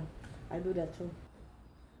there. I do that too.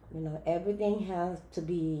 Everything has to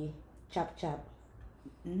be chop.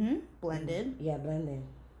 Mm-hmm. Blended. Yeah, blended.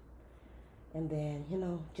 And then,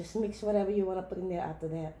 just mix whatever you want to put in there after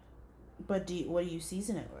that. But what do you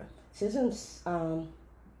season it with? Seasons,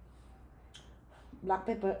 black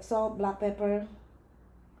pepper, salt, black pepper,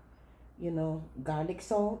 garlic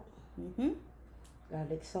salt, Mm-hmm.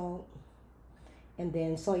 and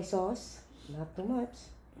then soy sauce, not too much.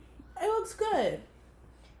 It looks good.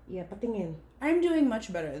 Yeah, patingin. I'm doing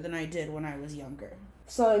much better than I did when I was younger.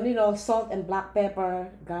 So, salt and black pepper,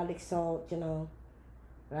 garlic salt,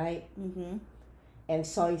 right? Mm-hmm. And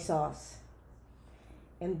soy sauce.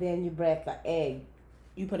 And then you break an egg.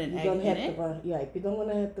 You put an You egg don't in have it? to, if you don't want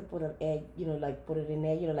to have to put an egg, like put it in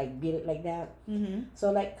there, like beat it like that. Mm-hmm.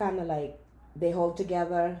 So like kind of like they hold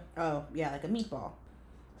together. Oh, yeah, like a meatball.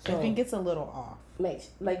 So I think it's a little off. makes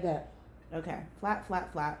like that, Okay. Flat,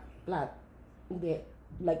 flat, flat. flat,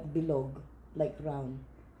 like below, like round.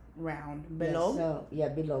 Round. Yeah, Below? so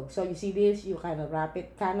below. So you see this, you kind of wrap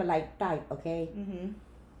it, kind of like tight, okay, Mm-hmm.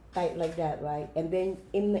 tight like that, right? And then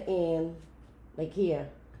in the end, like here,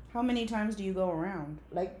 How many times do you go around?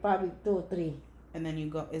 like probably 2 or 3. And then you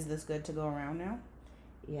go, is this good to go around now?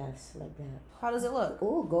 Yes, like that. How does it look?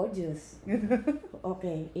 Oh, gorgeous.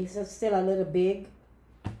 Okay, it's still a little big.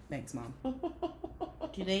 Thanks, Mom.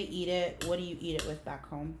 Do they eat it? What do you eat it with back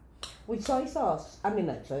home? With soy sauce. I mean,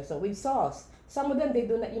 not soy sauce, with sauce. Some of them they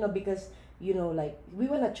do not, because, like, we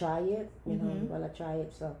want to try it. We want to try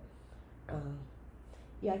it. So,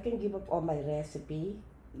 I can give up all my recipe.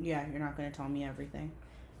 Yeah, you're not going to tell me everything.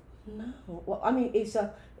 No. Well, I mean, it's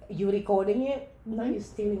you recording it? No, Mhm. you're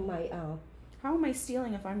stealing my, How am I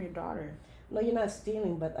stealing if I'm your daughter? no, you're not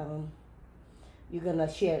stealing, but, you're going to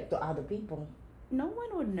share it to other people. No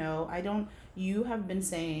one would know. You have been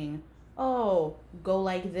saying, oh, go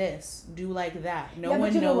like this, do like that. No Yeah, but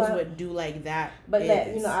one you know knows what? what do like that But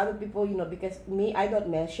is. that, other people, because me, I don't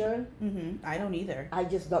measure. Mm-hmm. I don't either. I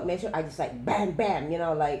just don't measure. I just like, bam, bam,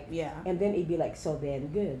 like, Yeah. and then it'd be like so damn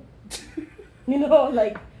good.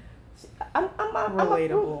 Like, I'm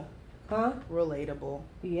Relatable. huh? Relatable.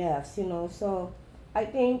 Yes, so I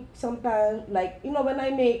think sometimes, like, when I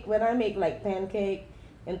make like pancake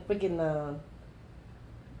and freaking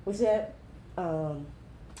what's that,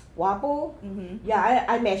 waffle, Mm-hmm. yeah,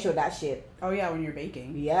 I measure that shit. Oh, yeah, when you're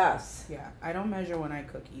baking. Yes, Yeah, I don't measure when I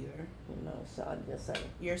cook either. so I'm just saying.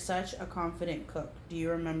 You're such a confident cook. Do you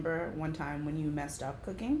remember one time when you messed up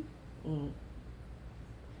cooking?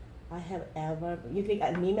 I have ever, you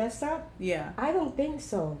think me messed up? Yeah. I don't think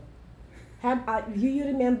so. Have you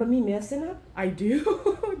remember me messing up? I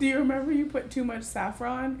do. Do you remember you put too much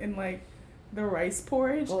saffron in like the rice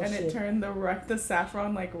porridge Oh, and shit. it turned the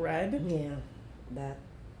saffron like red? Yeah, that.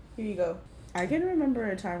 Here you go. I can remember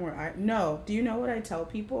a time where do you know what I tell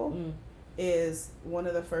people? Is one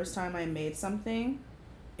of the first time I made something,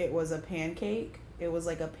 it was a pancake. It was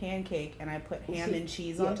like a pancake and I put ham and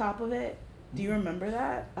cheese on top of it. Do you remember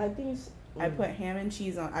that? I think I put ham and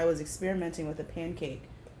cheese on. I was experimenting with a pancake,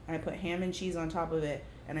 and I put ham and cheese on top of it,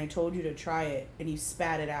 and I told you to try it, and you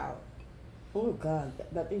spat it out. Oh God,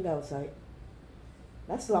 that thing that was like,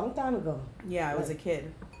 that's a long time ago. Yeah, I was a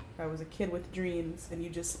kid. I was a kid with dreams, and you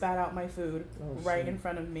just spat out my food Oh, right shit. in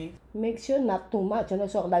front of me. Make sure not too much. And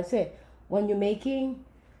also, like I said, when you're making,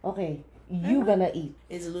 okay, you gonna eat.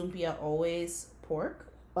 Is lumpia always pork?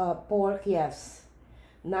 Pork, yes.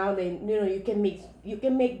 Now they, you can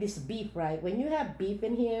make this beef, right? When you have beef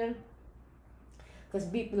in here, because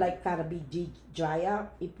beef like kind of be dry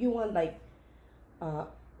up. If you want like,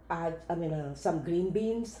 some green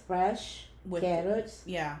beans, fresh, With- carrots,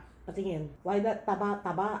 Yeah. patingin. Why that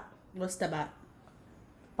taba? What's tabat?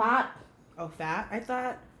 Pot. Oh, fat? I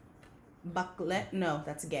thought baklet. No,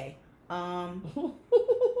 that's gay.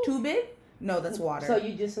 Tubig? No, that's water. So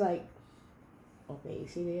you just like, okay, you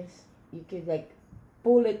see this? You can like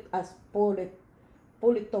pull it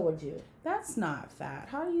towards you. That's not fat.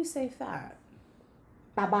 How do you say fat?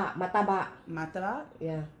 Mataba. Matabat?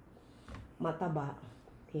 Yeah. Mataba.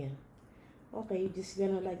 Here. Okay, you just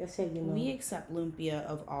gonna, like I said, We accept lumpia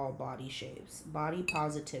of all body shapes. Body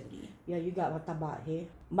positivity. Yeah, you got mataba here.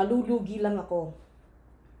 Malulugi lang ako.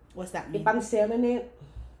 What's that mean? If I'm selling it,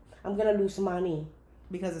 I'm gonna lose money.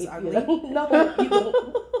 Because it's If ugly? no, you don't.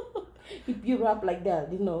 If you wrap like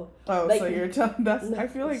that, Oh, like- so you're telling that's. No. I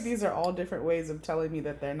feel like these are all different ways of telling me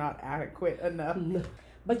that they're not adequate enough.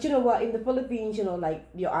 But you know what? In the Philippines, like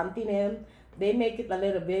your auntie them, they make it a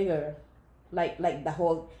little bigger, like the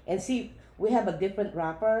whole. And see, we have a different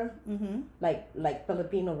wrapper, Mm-hmm. like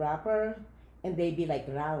Filipino wrapper, and they be like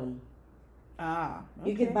round. Ah.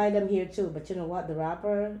 You can buy them here too, but you know what? The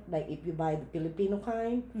wrapper, like if you buy the Filipino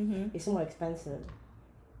kind, Mm-hmm. it's more expensive.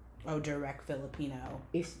 Oh, direct Filipino.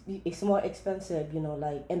 It's more expensive,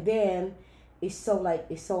 like, and then it's so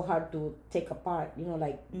hard to take apart,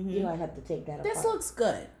 like Mhm. I have to take that This apart. looks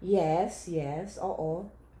good. Yes, yeah,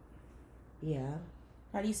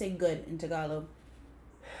 How do you say good in Tagalog?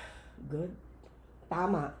 good,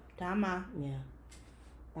 tama, Tama. yeah,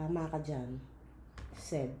 tama ka dyan,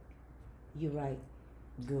 said, you're right,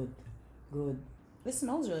 good. This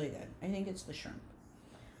smells really good. I think it's the shrimp.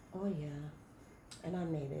 Oh yeah, and I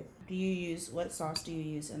made it. What sauce do you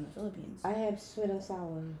use in the Philippines? I have sweet and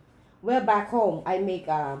sour. Well, back home, I make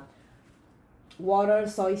water,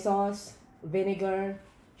 soy sauce, vinegar,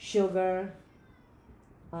 sugar,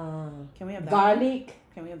 Can we have that garlic, one?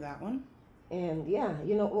 Can we have that one? and yeah,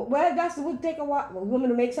 well, that would take a while. You want me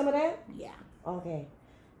to make some of that? Yeah. Okay.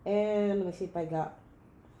 And let me see if I got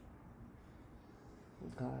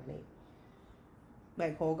garlic.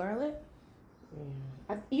 Like whole garlic? Yeah.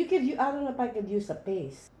 I don't know if I could use a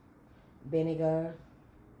paste. Vinegar.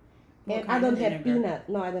 What And I kind of don't have vinegar? peanut.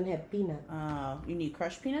 No, I don't have peanut. You need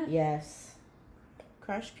crushed peanut? Yes.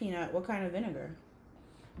 Crushed peanut. What kind of vinegar?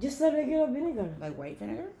 Just a regular vinegar. Like white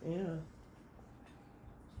vinegar? Yeah.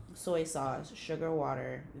 Soy sauce, sugar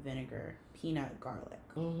water, vinegar, peanut, garlic.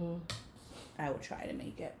 Mm-hmm. I will try to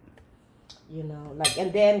make it.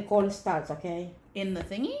 And then cornstarch, okay? In the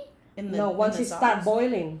thingy? Once in it the start sauce?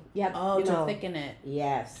 boiling, you have to thicken it.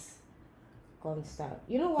 Yes. Cornstarch.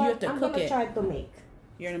 You know what? You have to I'm cook gonna it. try to make.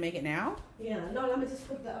 You're gonna make it now? Yeah. No, let me just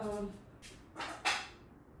put the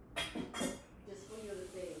just for your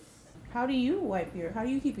face. How do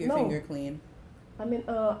you keep your No. finger clean? I mean,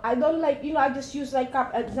 I don't like, I just use like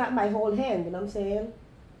cup. It's not my whole hand. You know what I'm saying?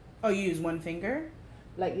 Oh, you use one finger?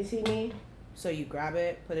 Like you see me, So you grab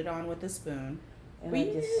it, put it on with a spoon. and But I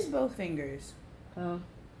you just. use both fingers. Uh,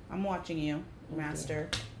 I'm watching you, master.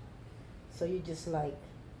 so you just like,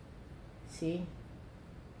 see,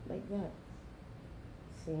 like that.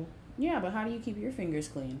 See, Yeah, but how do you keep your fingers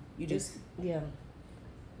clean? You just yeah,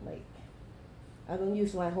 like I don't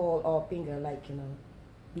use my whole finger like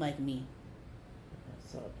like me.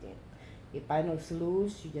 So if I know it's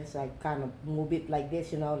loose, you just like kind of move it like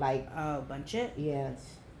this, like Bunch it.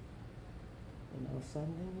 yes, so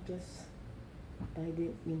then you just bite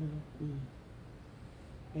it,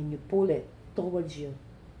 and you pull it towards you.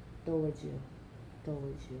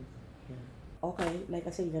 Yeah. Okay, like I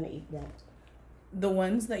said, you're gonna eat that. The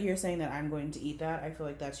ones that you're saying that I'm going to eat that, I feel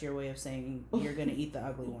like that's your way of saying you're gonna eat the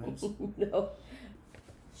ugly ones. No.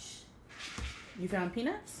 You found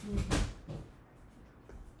peanuts?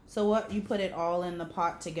 So what? You put it all in the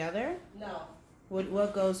pot together? No.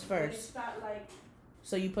 What goes When it first? start like,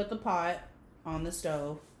 So you put the pot on the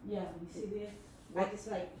stove. yeah, you see this? What? I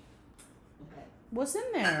just like, okay. What's in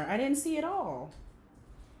there? I didn't see it all.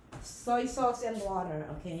 Soy sauce and water,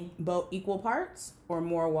 okay? Both equal parts or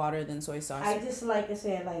more water than soy sauce? I just like I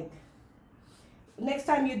said, like, next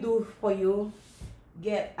time you do for you,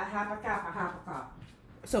 get a half a cup.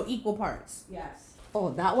 So equal parts. Yes. Oh,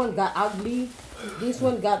 that one got ugly. This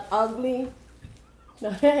one got ugly.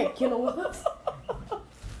 Heck, you know what?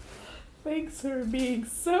 Thanks for being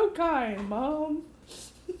so kind, Mom.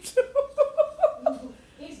 It's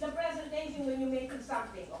the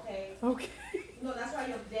Okay. No, that's why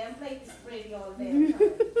your damn plate is pretty all damn time.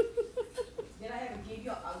 Did I ever give you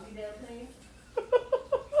an ugly damn plate?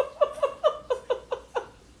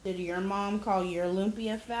 Did your mom call your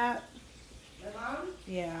lumpia fat? My mom?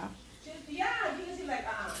 Yeah. Yeah, you can see like,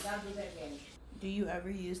 don't do that again. Do you ever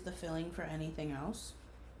use the filling for anything else?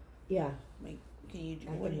 Yeah, Like, can you do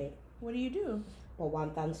I can make. what do you do? For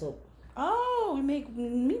wonton soup. Oh, we make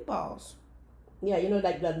meatballs. Yeah, you know,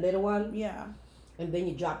 like the little one, Yeah. and then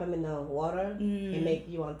you drop them in the water Mm. and make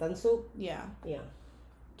you wonton soup. Yeah. Yeah.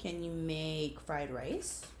 Can you make fried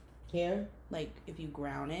rice? Here, Like if you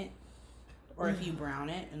ground it, or if you brown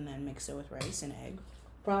it and then mix it with rice and egg.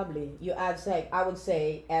 probably you add I would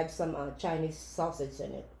say add some Chinese sausage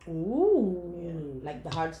in it. Ooh. Like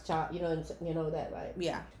the hard chop, you know that, right?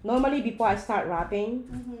 Yeah. Normally, before I start wrapping,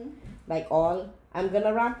 like I'm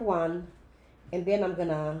gonna wrap one, and then I'm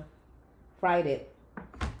gonna fry it.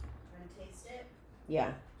 And taste it.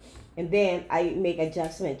 Yeah, and then I make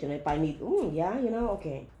adjustment. If I need,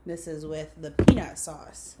 okay, This is with the peanut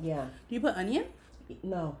sauce. yeah, Do you put onion?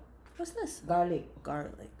 no, What's this? garlic.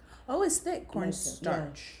 Garlic. Oh, it's thick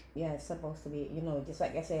cornstarch. Yeah, it's supposed to be, just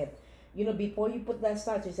like I said, before you put that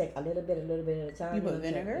starch, it's like a little bit at a time. You put and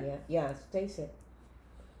it's like- vinegar? Yeah, taste it.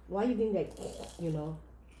 Why you think that,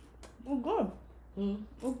 Oh, good. hmm?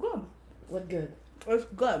 Oh, good. What good? It's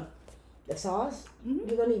good. The sauce? Mhm.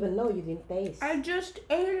 You don't even know, you didn't taste. I just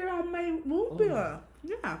ate it on my lumpia.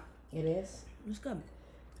 Yeah. It is. It's good.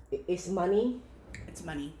 It's money. It's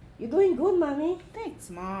money. You're doing good, mommy. Thanks,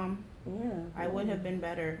 Mom. Yeah. I would have been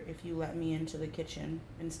better if you let me into the kitchen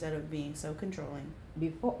instead of being so controlling.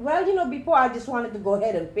 Before I just wanted to go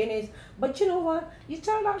ahead and finish, but you know what? You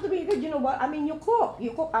turned out to be good. You know what? I mean, you cook.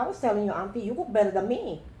 You cook. I was telling you, Auntie, you cook better than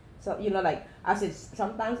me. So like I said,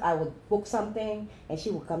 sometimes I would cook something, and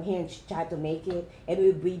she would come here and she tried to make it, and it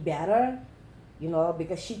would be better.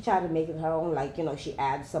 Because she tried to make it her own. Like she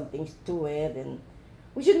adds some things to it, and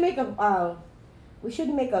we should make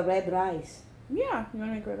a red rice. Yeah. You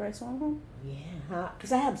want to make red rice on home? Yeah,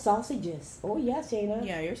 because I have sausages. Oh yes, Shayna.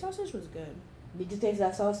 Yeah, your sausage was good. Did you taste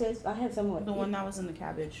that sausage? I had some. The one that was in the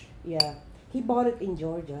cabbage. Yeah, he bought it in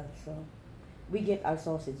Georgia, so we get our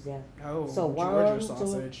sausage there. Oh, So Georgia 1, 2.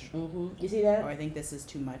 sausage. You see that? Oh, I think this is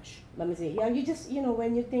too much. Let me see. Yeah, you just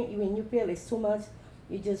when you feel it's too much,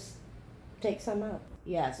 you just take some out.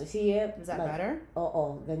 Yeah, so see it. Is that better?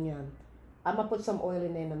 Ganyan. I'm gonna put some oil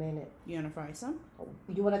in there in a minute. You want to fry some?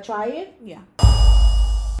 You wanna try it? Yeah.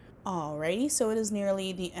 Alrighty, so it is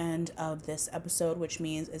nearly the end of this episode, which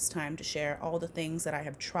means it's time to share all the things that I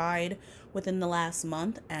have tried within the last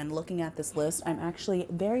month. And looking at this list, I'm actually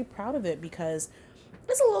very proud of it because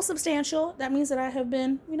it's a little substantial. That means that I have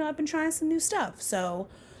been, I've been trying some new stuff. So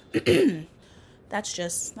that's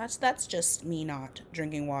just me not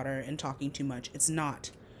drinking water and talking too much. It's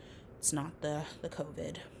not the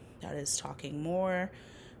COVID that is talking more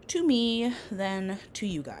to me than to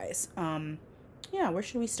you guys. Yeah, where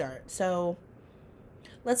should we start? So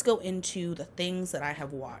let's go into the things that I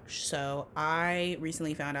have watched. So I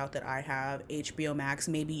recently found out that I have HBO Max.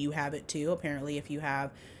 Maybe you have it too. Apparently, if you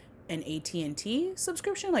have an AT&T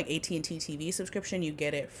subscription, like AT&T TV subscription, you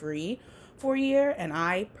get it free for a year. And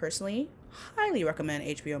I personally highly recommend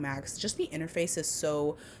HBO Max. Just the interface is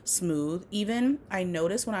so smooth. Even I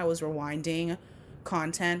noticed when I was rewinding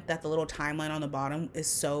content that the little timeline on the bottom is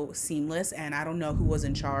so seamless, and I don't know who was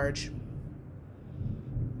in charge.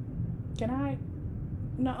 Can I?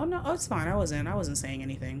 No, it's fine. I wasn't saying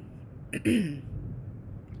anything.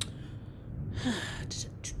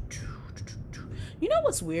 You know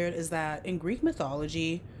what's weird is that in Greek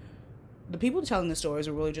mythology, the people telling the stories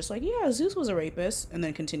were really just like, yeah, Zeus was a rapist, and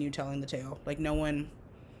then continued telling the tale. Like no one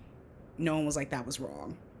was like, that was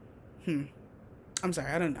wrong. I'm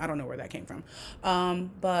sorry, I don't know where that came from.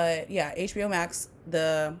 But yeah, HBO Max,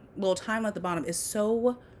 the little time at the bottom is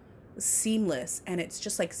so seamless, and it's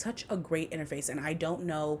just like such a great interface, and I don't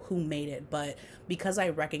know who made it, but because I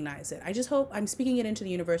recognize it, I just hope I'm speaking it into the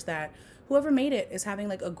universe that whoever made it is having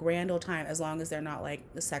like a grand old time, as long as they're not like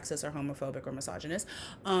sexist or homophobic or misogynist.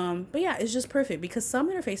 But yeah, it's just perfect because some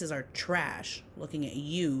interfaces are trash. Looking at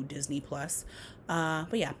you, Disney Plus.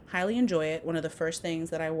 But yeah, highly enjoy it. One of the first things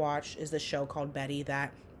that I watched is this show called Betty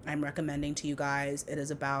that I'm recommending to you guys. It is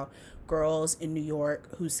about girls in New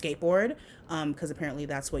York who skateboard, because apparently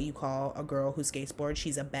that's what you call a girl who skateboards.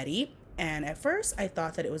 She's a Betty. And at first I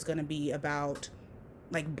thought that it was going to be about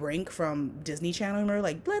like Brink from Disney Channel. Remember,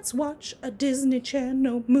 like, let's watch a Disney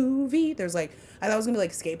Channel movie. There's like, I thought it was gonna be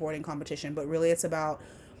like skateboarding competition, but really it's about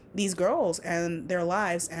these girls and their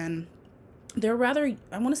lives, and they're rather,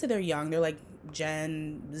 I want to say they're young. They're like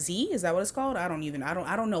Gen Z. Is that what it's called? I don't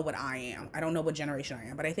know what I am. I don't know what generation I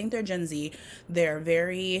am, but I think they're Gen Z. They're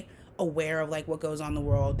very aware of like what goes on in the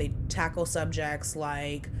world. They tackle subjects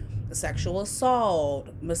like sexual assault,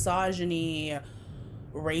 misogyny,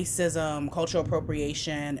 racism, cultural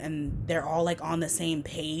appropriation, and they're all like on the same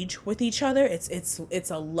page with each other. It's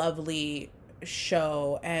a lovely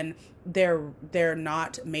show, and they're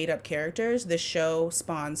not made up characters. This show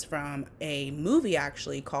spawns from a movie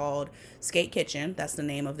actually called Skate Kitchen. That's the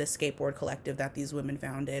name of this skateboard collective that these women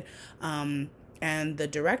founded. And the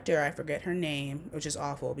director, I forget her name, which is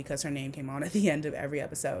awful because her name came on at the end of every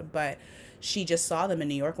episode, but she just saw them in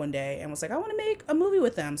New York one day and was like, I want to make a movie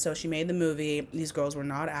with them. So she made the movie. These girls were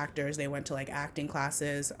not actors. They went to like acting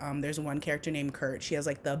classes. There's one character named Kurt. She has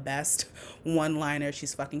like the best one-liner.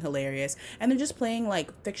 She's fucking hilarious. And they're just playing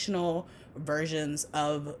like fictional versions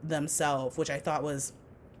of themselves, which I thought was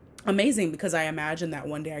amazing, because I imagine that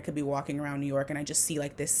one day I could be walking around New York and I just see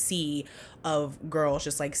like this sea of girls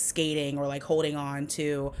just like skating or like holding on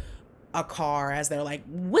to a car as they're like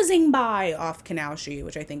whizzing by off Canal Street,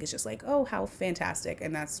 which I think is just like, oh, how fantastic.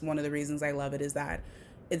 And that's one of the reasons I love it, is that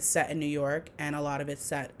it's set in New York, and a lot of it's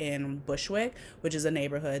set in Bushwick, which is a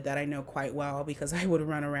neighborhood that I know quite well because I would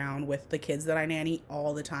run around with the kids that I nanny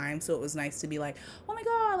all the time. So it was nice to be like, oh my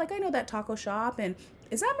God, like I know that taco shop, and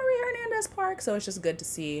is that Maria Hernandez Park? So it's just good to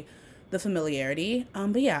see the familiarity.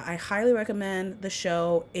 But yeah, I highly recommend the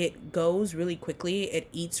show. It goes really quickly. It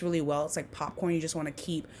eats really well. It's like popcorn. You just want to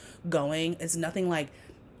keep going. It's nothing like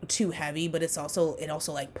too heavy, but it also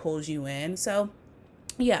like pulls you in. So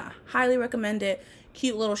yeah, highly recommend it.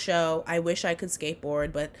 Cute little show. I wish I could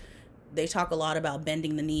skateboard, but they talk a lot about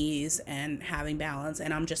bending the knees and having balance,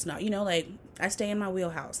 and I'm just not, like I stay in my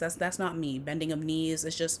wheelhouse. That's not me. Bending of knees,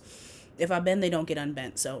 it's just, if I bend, they don't get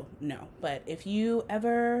unbent, so no. But if you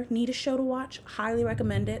ever need a show to watch, highly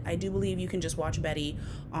recommend it. I do believe you can just watch Betty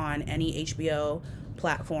on any HBO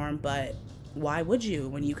platform, but why would you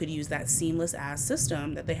when you could use that seamless ass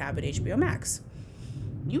system that they have at HBO Max?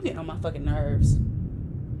 You getting on my fucking nerves.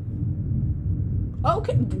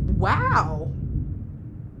 Okay, wow.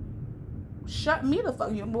 Shut me the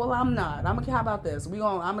fuck. Well, I'm not. How about this? I'm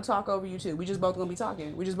gonna talk over you too. We just both gonna be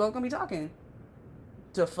talking.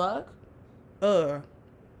 The fuck?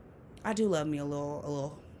 I do love me a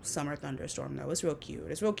little summer thunderstorm though. It's real cute.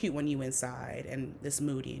 It's real cute when you inside and it's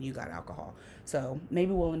moody and you got alcohol. So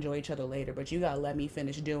maybe we'll enjoy each other later, but you gotta let me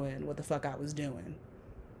finish doing what the fuck I was doing.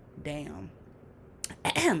 Damn.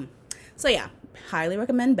 So yeah, highly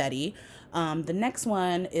recommend Betty. The next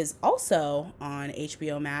one is also on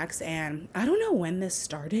HBO Max, and I don't know when this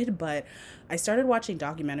started, but I started watching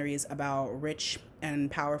documentaries about rich and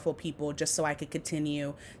powerful people just so I could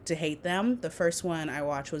continue to hate them. The first one I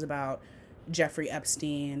watched was about Jeffrey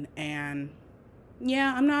Epstein, and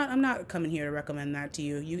yeah, I'm not coming here to recommend that to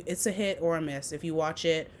you. It's a hit or a miss. If you watch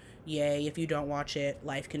it, yay. If you don't watch it,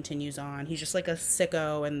 life continues on. He's just like a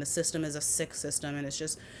sicko, and the system is a sick system, and it's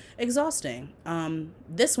just exhausting.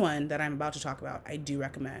 This one that I'm about to talk about, I do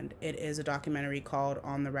recommend. It is a documentary called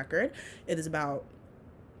On the Record. It is about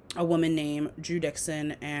a woman named Drew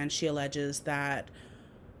Dixon, and she alleges that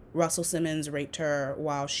Russell Simmons raped her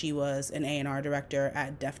while she was an A&R director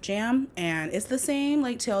at Def Jam. And it's the same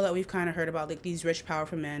like tale that we've kind of heard about, like these rich,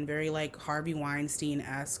 powerful men, very like Harvey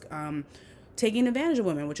Weinstein-esque, taking advantage of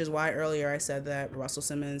women, which is why earlier I said that Russell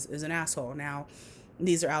Simmons is an asshole. Now,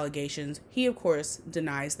 these are allegations. He, of course,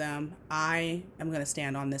 denies them. I am going to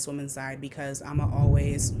stand on this woman's side because I'm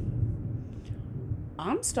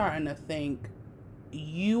starting to think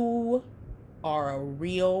you are a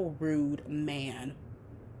real rude man.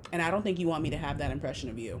 And I don't think you want me to have that impression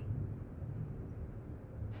of you.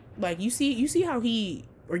 Like, you hear how he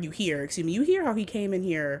came in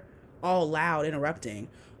here all loud, interrupting.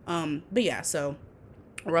 But yeah, so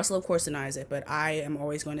Russell, of course, denies it, but I am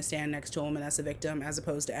always going to stand next to him and as a victim, as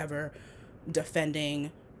opposed to ever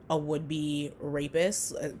defending a would-be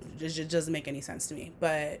rapist. It just doesn't make any sense to me.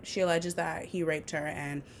 But she alleges that he raped her,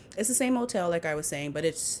 and it's the same motel, like I was saying, but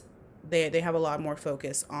they have a lot more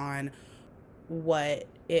focus on what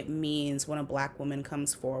it means when a black woman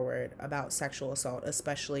comes forward about sexual assault,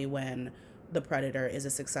 especially when the predator is a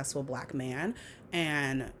successful black man,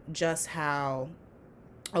 and just how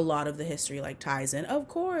a lot of the history like ties in. Of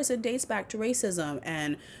course, it dates back to racism,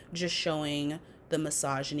 and just showing the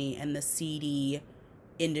misogyny and the seedy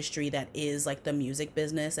industry that is like the music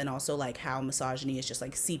business, and also like how misogyny is just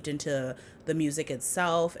like seeped into the music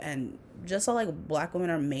itself, and just how like black women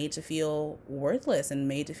are made to feel worthless and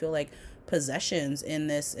made to feel like possessions in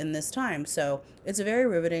this time. So it's a very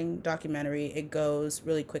riveting documentary. It goes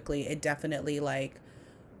really quickly. It definitely like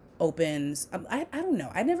opens, I don't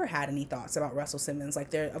know, I never had any thoughts about Russell Simmons.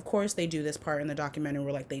 Like, there, of course they do this part in the documentary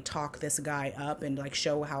where like they talk this guy up and like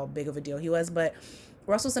show how big of a deal he was, but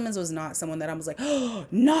Russell Simmons was not someone that I was like, oh,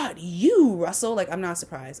 not you, Russell. Like, I'm not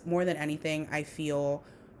surprised. More than anything, I feel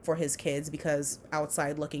for his kids, because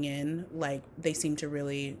outside looking in, like, they seem to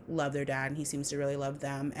really love their dad and he seems to really love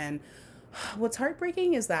them. And what's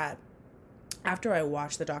heartbreaking is that after I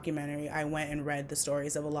watched the documentary, I went and read the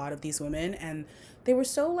stories of a lot of these women, and they were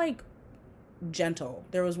so like gentle.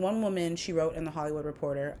 There was one woman, she wrote in the Hollywood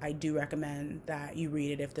Reporter. I do recommend that you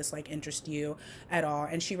read it if this like interests you at all.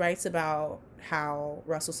 And she writes about how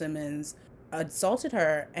Russell Simmons assaulted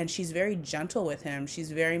her, and she's very gentle with him.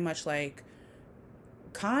 She's very much like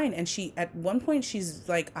kind, and she, at one point, she's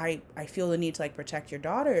like, I feel the need to like protect your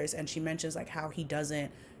daughters, and she mentions like how he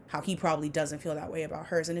probably doesn't feel that way about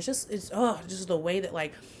hers. And it's just the way that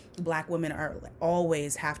like Black women are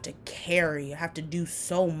always have to do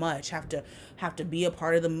so much, have to be a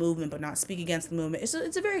part of the movement but not speak against the movement.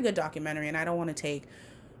 It's a very good documentary, and I don't want to take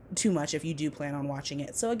too much if you do plan on watching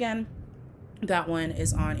it. So again, that one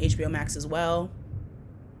is on HBO Max as well.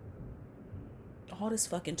 All this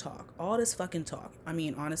fucking talk. I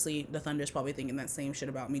mean, honestly, the Thunder's probably thinking that same shit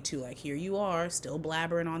about me too. Like, here you are, still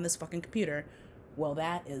blabbering on this fucking computer. Well,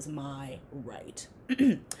 that is my right.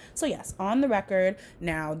 So yes, On the Record.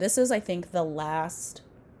 Now, this is, I think, the last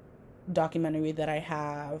documentary that I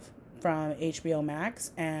have from HBO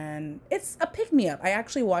Max, and it's a pick-me-up. I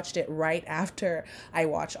actually watched it right after I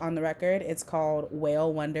watched On the Record. It's called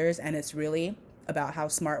Whale Wonders, and it's really about how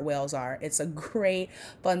smart whales are. It's a great,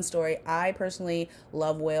 fun story. I personally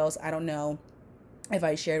love whales. I don't know if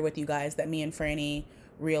I shared with you guys that me and Franny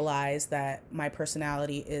realized that my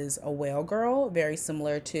personality is a whale girl, very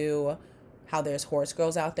similar to how there's horse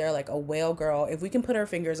girls out there. Like, a whale girl, if we can put our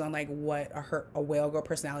fingers on like what a whale girl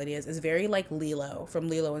personality is very like Lilo from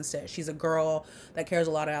Lilo and Stitch. She's a girl that cares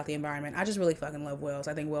a lot about the environment. I just really fucking love whales.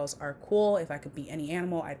 I think whales are cool. If I could be any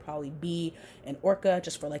animal, I'd probably be an orca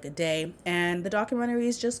just for like a day. And the documentary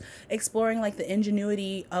is just exploring like the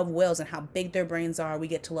ingenuity of whales and how big their brains are. We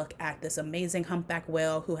get to look at this amazing humpback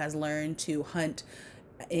whale who has learned to hunt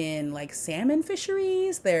in like salmon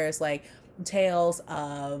fisheries. There's like tales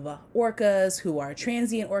of orcas who are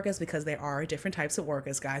transient orcas, because there are different types of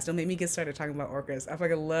orcas, guys. Don't make me get started talking about orcas. I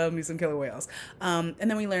fucking love me some killer whales. And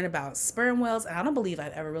then we learn about sperm whales, and I don't believe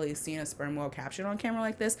I've ever really seen a sperm whale captured on camera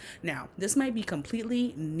like this. Now, this might be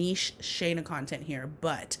completely niche shade of content here,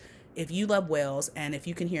 but if you love whales, and if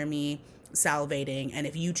you can hear me salivating, and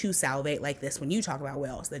if you too salivate like this when you talk about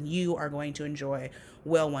whales, then you are going to enjoy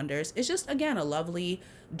Whale Wonders. It's just, again, a lovely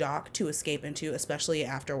doc to escape into, especially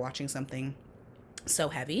after watching something so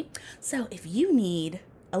heavy. So if you need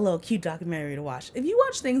a little cute documentary to watch, if you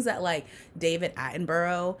watch things that like David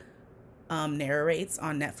Attenborough narrates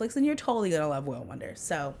on Netflix, then you're totally gonna love Whale Wonders.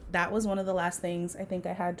 So that was one of the last things I think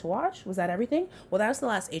I had to watch. Was that everything? Well, that was the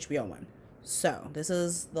last HBO one. So this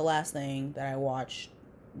is the last thing that I watched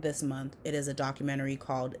this month. It is a documentary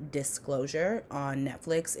called Disclosure on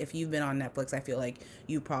Netflix. If you've been on Netflix, I feel like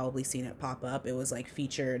you've probably seen it pop up. It was like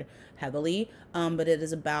featured heavily, but it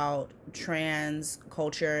is about trans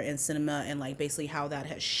culture in cinema, and like basically how that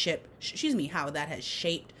has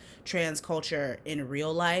shaped trans culture in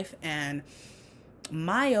real life. And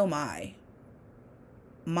my oh my,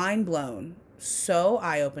 mind blown, so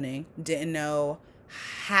eye-opening. Didn't know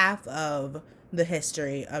half of the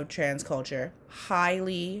history of trans culture.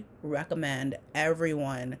 Highly recommend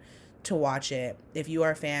everyone to watch it. If you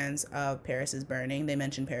are fans of Paris is Burning, they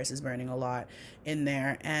mention Paris is Burning a lot in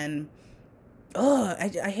there. And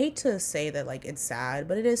I hate to say that like it's sad,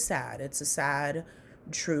 but it is sad. It's a sad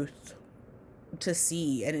truth to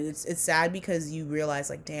see, and it's sad because you realize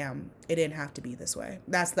like, damn, it didn't have to be this way.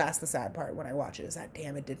 That's the sad part when I watch it, is that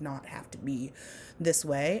damn, it did not have to be this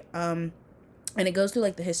way. And it goes through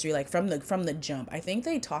like the history, like from the jump. I think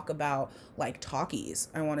they talk about like talkies.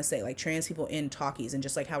 I want to say like trans people in talkies, and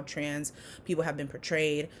just like how trans people have been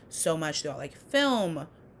portrayed so much throughout like film,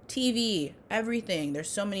 TV, everything. There's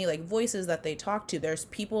so many like voices that they talk to. There's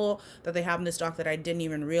people that they have in this doc that I didn't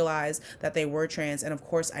even realize that they were trans. And of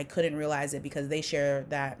course I couldn't realize it because they share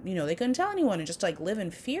that, you know, they couldn't tell anyone and just like live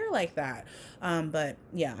in fear like that. But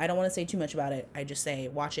yeah, I don't want to say too much about it. I just say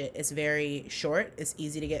watch it. It's very short. It's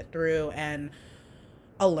easy to get through, and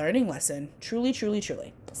a learning lesson. Truly, truly,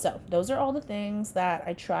 truly. So those are all the things that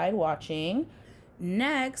I tried watching.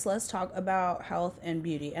 Next, let's talk about health and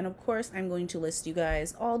beauty. And of course, I'm going to list you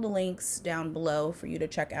guys all the links down below for you to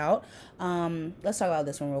check out. Let's talk about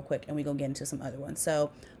this one real quick, and we go get into some other ones.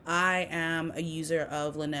 So I am a user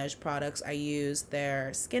of Laneige products. I use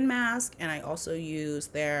their skin mask, and I also use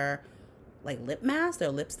their like lip mask, their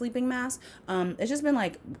lip sleeping mask. It's just been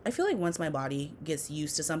like, I feel like once my body gets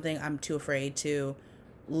used to something, I'm too afraid to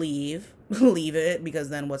leave it, because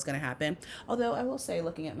then what's gonna happen? Although I will say,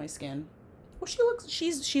 looking at my skin, well,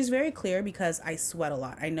 she's very clear because I sweat a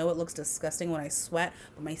lot. I know it looks disgusting when I sweat,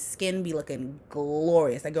 but my skin be looking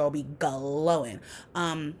glorious. That girl be glowing.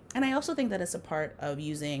 And I also think that it's a part of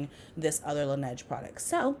using this other Laneige product.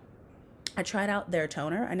 So I tried out their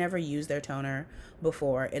toner. I never used their toner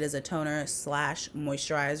before. It is a toner /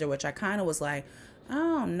 moisturizer, which I kind of was like, I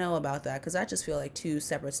don't know about that, because I just feel like two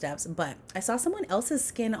separate steps. But I saw someone else's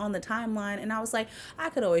skin on the timeline, and I was like, I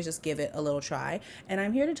could always just give it a little try. And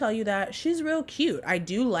I'm here to tell you that she's real cute. I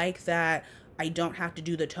do like that I don't have to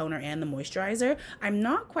do the toner and the moisturizer. I'm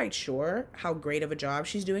not quite sure how great of a job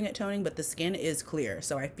she's doing at toning, but the skin is clear.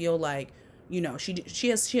 So I feel like, you know, she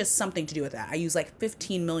has something to do with that. I use like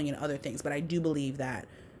 15 million other things, but I do believe that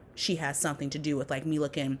she has something to do with like me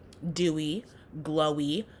looking dewy,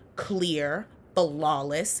 glowy, clear,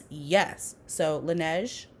 flawless. Yes. So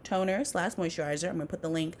Laneige toner / moisturizer. I'm gonna put the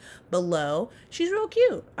link below. She's real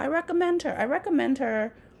cute. I recommend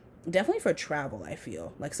her definitely for travel. I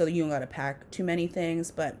feel like, so you don't gotta pack too many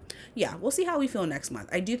things. But yeah, we'll see how we feel next month.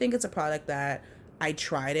 I do think it's a product that I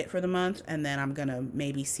tried it for the month, and then I'm gonna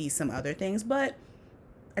maybe see some other things. But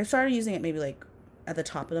I started using it maybe like at the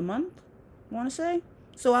top of the month, I want to say.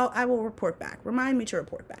 So I will report back. Remind me to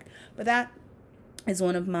report back. But that is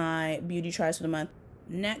one of my beauty tries for the month.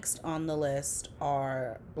 Next on the list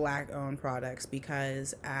are Black-owned products,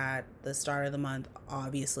 because at the start of the month,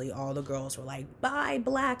 obviously, all the girls were like, buy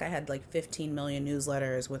Black. I had like 15 million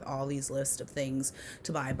newsletters with all these lists of things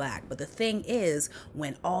to buy Black. But the thing is,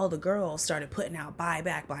 when all the girls started putting out buy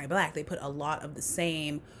Black, they put a lot of the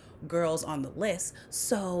same girls on the list.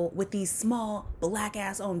 So with these small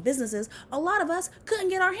Black-ass owned businesses, a lot of us couldn't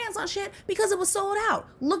get our hands on shit because it was sold out.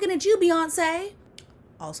 Looking at you, Beyonce.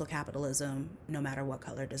 Also, capitalism, no matter what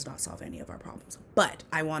color, does not solve any of our problems. But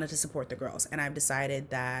I wanted to support the girls, and I've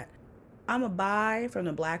decided that I'm going to buy from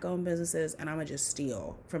the Black-owned businesses, and I'm going to just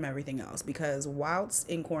steal from everything else. Because whilst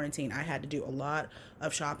in quarantine, I had to do a lot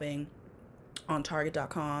of shopping on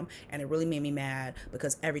Target.com, and it really made me mad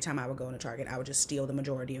because every time I would go into Target, I would just steal the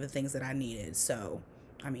majority of the things that I needed. So,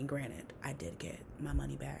 I mean, granted, I did get my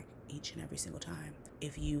money back each and every single time.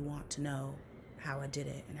 If you want to know how I did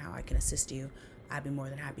it and how I can assist you, I'd be more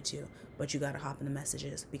than happy to. But you got to hop in the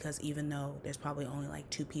messages, because even though there's probably only like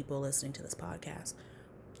 2 people listening to this podcast,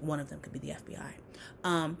 one of them could be the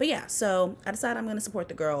FBI. But yeah, so I decided I'm going to support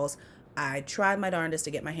the girls. I tried my darndest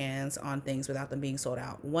to get my hands on things without them being sold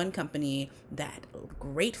out. One company that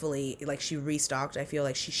gratefully, like, she restocked. I feel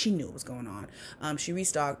like she knew what was going on. She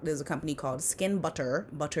restocked. There's a company called Skin Butter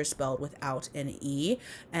spelled without an E.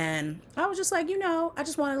 And I was just like, I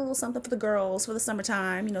just wanted a little something for the girls for the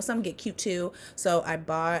summertime. Some get cute too. So I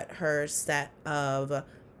bought her set of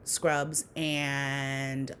scrubs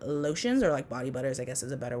and lotions, or like body butters, I guess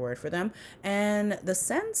is a better word for them. And the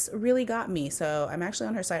scents really got me. So I'm actually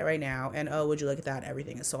on her site right now, and oh, would you look at that,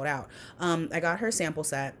 everything is sold out. I got her sample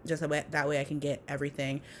set just that way I can get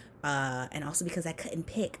everything. And also because I couldn't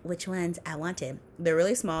pick which ones I wanted. They're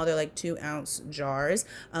really small. They're like 2-ounce jars.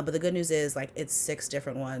 But the good news is, like, it's 6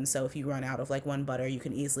 different ones. So if you run out of like one butter, you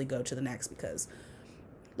can easily go to the next, because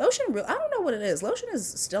lotion, I don't know what it is. Lotion is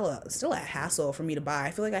still a hassle for me to buy.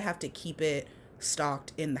 I feel like I have to keep it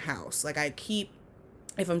stocked in the house. Like,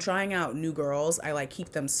 if I'm trying out new girls, I like keep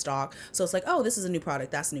them stocked. So it's like, oh, this is a new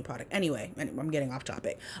product, that's a new product. Anyway, I'm getting off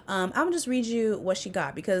topic. I'm gonna just read you what she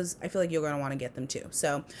got, because I feel like you're gonna want to get them too.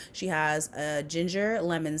 So she has a ginger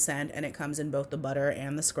lemon scent, and it comes in both the butter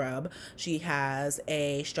and the scrub. She has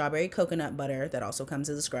a strawberry coconut butter that also comes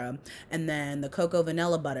as a scrub, and then the cocoa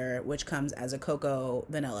vanilla butter, which comes as a cocoa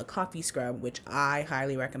vanilla coffee scrub, which I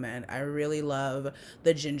highly recommend. I really love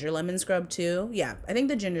the ginger lemon scrub too. Yeah, I think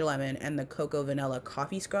the ginger lemon and the cocoa vanilla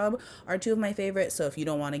coffee scrub are 2 of my favorites. So if you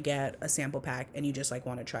don't want to get a sample pack and you just like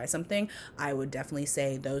want to try something, I would definitely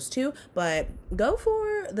say those 2. But go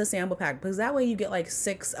for the sample pack, because that way you get like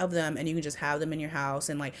 6 of them, and you can just have them in your house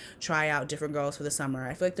and like try out different girls for the summer.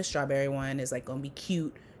 I feel like the strawberry one is like gonna be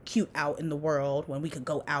cute out in the world when we could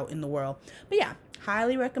go out in the world. But yeah,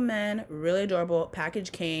 highly recommend. Really adorable.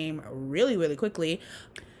 Package came really, really quickly.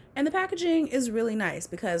 And the packaging is really nice,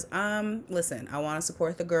 because, listen, I want to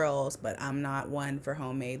support the girls, but I'm not one for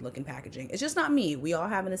homemade looking packaging. It's just not me. We all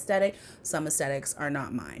have an aesthetic. Some aesthetics are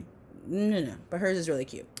not mine. No. But hers is really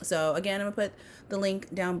cute. So again, I'm going to put the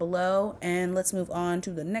link down below, and let's move on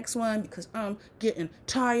to the next one, because I'm getting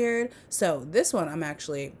tired. So this one, I'm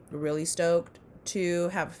actually really stoked to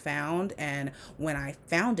have found. And when I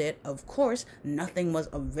found it, of course, nothing was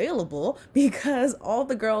available because all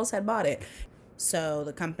the girls had bought it. So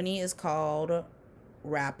the company is called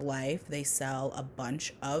Wrap Life. They sell a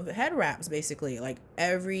bunch of head wraps, basically, like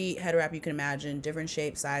every head wrap you can imagine, different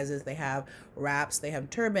shapes, sizes. They have wraps, they have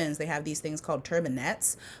turbans, they have these things called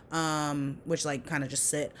turbanettes, which like kind of just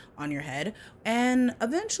sit on your head. And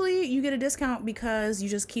eventually you get a discount because you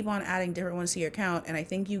just keep on adding different ones to your account. And I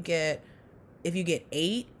think if you get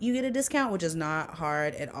 8, you get a discount, which is not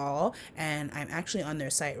hard at all. And I'm actually on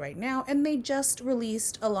their site right now, and they just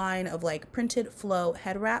released a line of like printed flow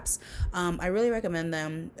head wraps. I really recommend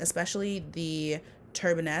them, especially the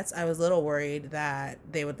turbanettes. I was a little worried that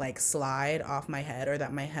they would like slide off my head or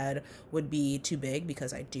that my head would be too big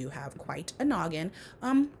because I do have quite a noggin.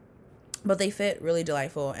 But they fit really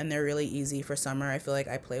delightful, and they're really easy for summer. I feel like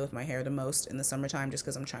I play with my hair the most in the summertime just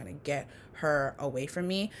because I'm trying to get her away from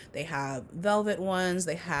me. They have velvet ones.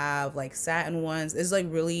 They have like satin ones. It's like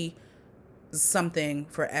really something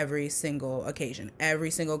for every single occasion,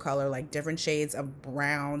 every single color, like different shades of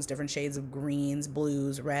browns, different shades of greens,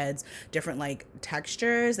 blues, reds, different like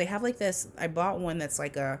textures. They have like this, I bought one that's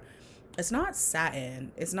like it's not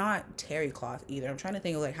satin, it's not terry cloth either. I'm trying to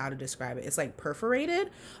think of like how to describe it. It's like perforated,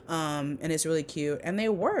 and it's really cute, and they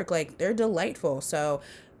work, like they're delightful. So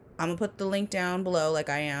I'm gonna put the link down below like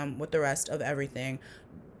I am with the rest of everything.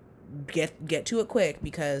 Get to it quick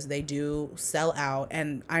because they do sell out,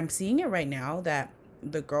 and I'm seeing it right now that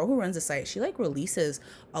the girl who runs the site, she like releases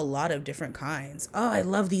a lot of different kinds. Oh, I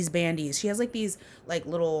love these bandies. She has like these like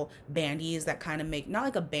little bandies that kind of make not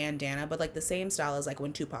like a bandana, but like the same style as like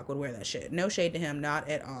when Tupac would wear that shit. No shade to him, not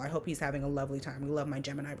at all. I hope he's having a lovely time. We love my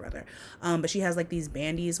Gemini brother. But she has like these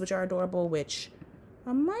bandies which are adorable, which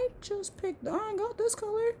I might just pick. Oh, I got this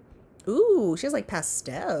color. Ooh, she has like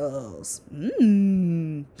pastels.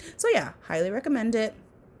 So yeah, highly recommend it.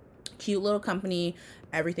 Cute little company,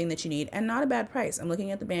 everything that you need, and not a bad price. I'm looking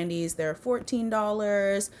at the bandies. They're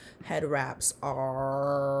 $14. Head wraps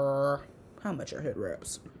are, how much are head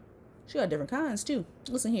wraps? She got different kinds too.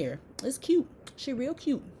 Listen here, it's cute. She real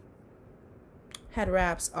cute. Head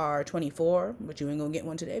wraps are $24, but you ain't gonna get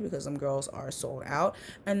one today because them girls are sold out.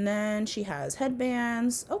 And then she has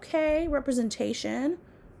headbands. Okay, representation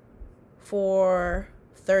for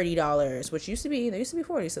 $30, which used to be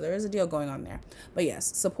 $40, so there is a deal going on there. But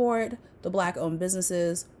yes, support the Black owned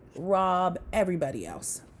businesses, rob everybody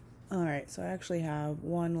else. All right, so I actually have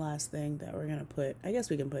one last thing that we're gonna put, I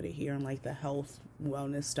guess we can put it here on like the health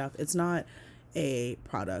wellness stuff. It's not a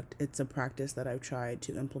product, it's a practice that I've tried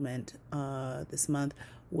to implement this month,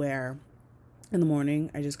 where in the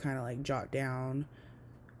morning I just kind of like jot down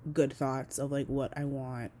good thoughts of like what I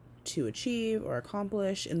want to achieve or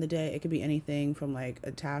accomplish in the day. It could be anything from like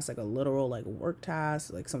a task, like a literal like work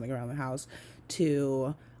task, like something around the house,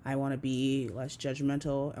 to I want to be less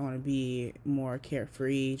judgmental, I want to be more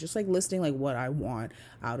carefree, just like listing like what I want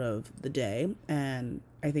out of the day. And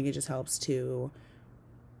I think it just helps to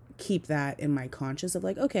keep that in my conscious of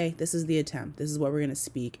like, okay, this is the attempt, this is what we're going to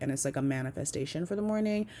speak, and it's like a manifestation for the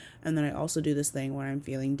morning. And then I also do this thing when I'm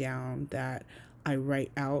feeling down that I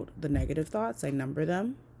write out the negative thoughts, I number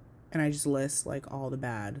them, and I just list like all the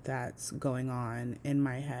bad that's going on in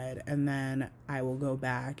my head. And then I will go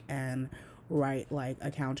back and write like a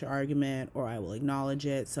counter argument, or I will acknowledge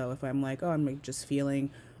it. So if I'm like, oh, I'm like just feeling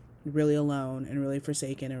really alone and really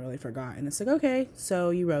forsaken and really forgotten, it's like, okay, so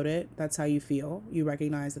you wrote it, that's how you feel, you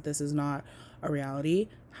recognize that this is not a reality.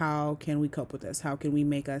 How can we cope with this? How can we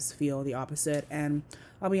make us feel the opposite? And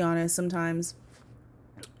I'll be honest, sometimes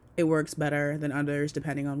it works better than others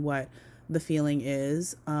depending on what the feeling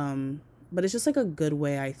is, but it's just like a good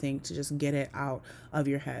way, I think, to just get it out of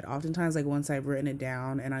your head. Oftentimes, like once I've written it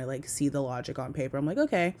down and I like see the logic on paper, I'm like,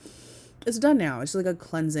 okay, it's done now. It's like a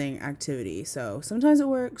cleansing activity. So sometimes it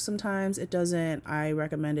works, sometimes it doesn't. I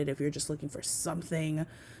recommend it if you're just looking for something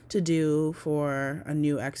to do for a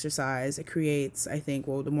new exercise. It creates, I think,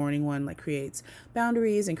 well, the morning one like creates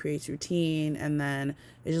boundaries and creates routine, and then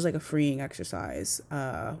it's just like a freeing exercise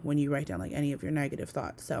when you write down like any of your negative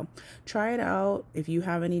thoughts. So try it out. If you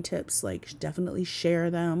have any tips, like definitely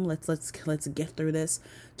share them. Let's get through this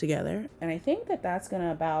together. And I think that's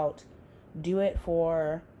gonna about do it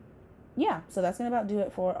for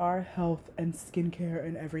our health and skincare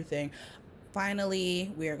and everything.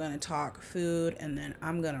 Finally, we are going to talk food, and then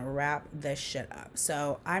I'm going to wrap this shit up.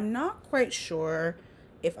 So I'm not quite sure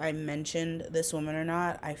if I mentioned this woman or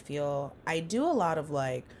not. I feel I do a lot of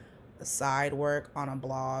like side work on a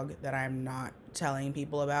blog that I'm not telling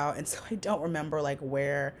people about. And so I don't remember like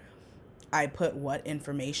where I put what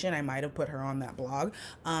information. I might have put her on that blog.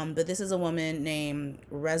 But this is a woman named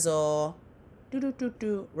Rezel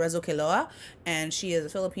Rezo Keloa, and she is a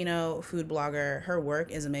Filipino food blogger. Her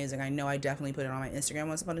work is amazing. I know I definitely put it on my Instagram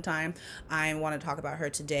once upon a time. I want to talk about her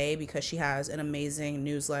today because she has an amazing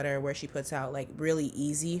newsletter where she puts out like really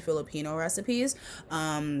easy Filipino recipes.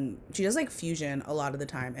 She does like fusion a lot of the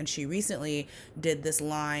time, and she recently did this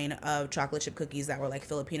line of chocolate chip cookies that were like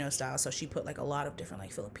Filipino style. So she put like a lot of different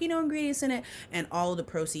like Filipino ingredients in it, and all of the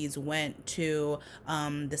proceeds went to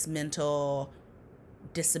this mental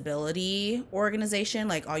disability organization.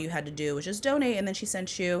 Like all you had to do was just donate, and then she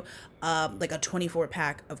sent you like a 24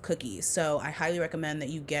 pack of cookies. So I highly recommend that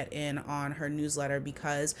you get in on her newsletter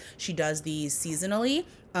because she does these seasonally,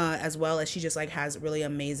 as well as she just like has really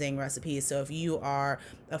amazing recipes. So if you are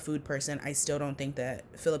a food person, I still don't think that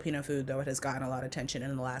Filipino food, though it has gotten a lot of attention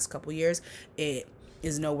in the last couple years, it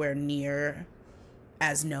is nowhere near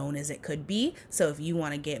as known as it could be. So if you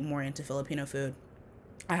want to get more into Filipino food,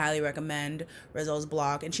 I highly recommend Rezo's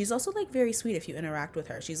blog. And she's also like very sweet if you interact with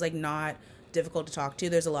her. She's like not difficult to talk to.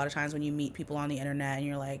 There's a lot of times when you meet people on the internet and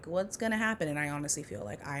you're like, what's gonna happen? And I honestly feel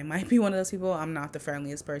like I might be one of those people. I'm not the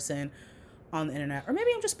friendliest person on the internet, or maybe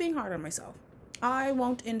I'm just being hard on myself. I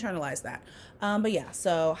won't internalize that. But yeah,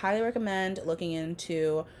 so highly recommend looking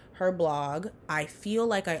into her blog. I feel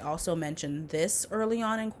like I also mentioned this early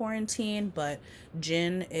on in quarantine, but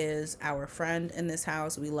gin is our friend in this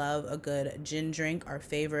house. We love a good gin drink. Our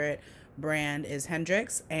favorite brand is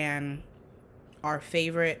Hendrick's, and our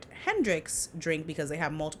favorite Hendrick's drink, because they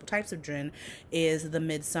have multiple types of gin, is the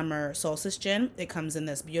Midsummer Solstice gin. It comes in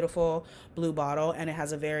this beautiful blue bottle, and it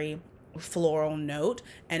has a very floral note,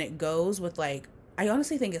 and it goes with like, I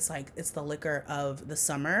honestly think it's the liquor of the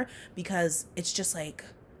summer because it's just like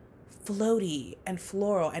floaty and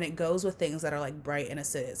floral, and it goes with things that are like bright and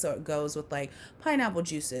acidic. So it goes with like pineapple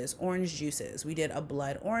juices, orange juices. We did a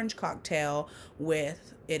blood orange cocktail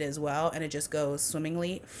with it as well, and it just goes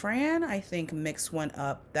swimmingly. Fran, I think, mixed one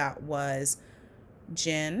up that was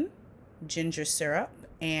gin, ginger syrup,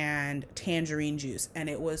 and tangerine juice, and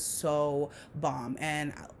it was so bomb.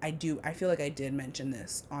 And I feel like I did mention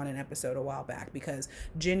this on an episode a while back because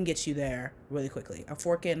gin gets you there really quickly. A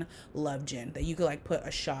Forkin love gin that you could like put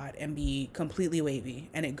a shot and be completely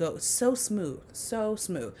wavy, and it goes so smooth. So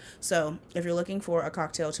if you're looking for a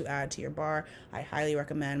cocktail to add to your bar, I highly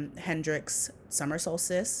recommend Hendrick's Summer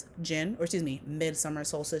Solstice gin, or excuse me, Midsummer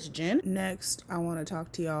Solstice gin. Next, I want to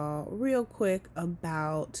talk to y'all real quick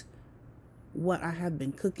about what I have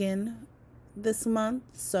been cooking this month.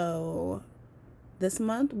 So this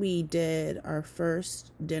month we did our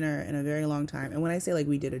first dinner in a very long time. And when I say like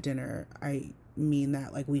we did a dinner, I mean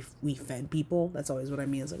that like we fed people. That's always what I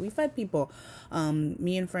mean, is like we fed people.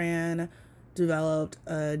 Me and Fran developed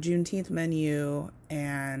a Juneteenth menu,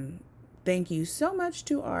 and thank you so much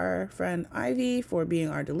to our friend Ivy for being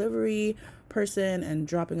our delivery person and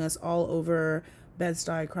dropping us all over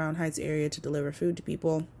Bed-Stuy, Crown Heights area to deliver food to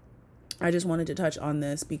people. I just wanted to touch on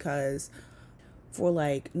this because for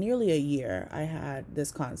like nearly a year, I had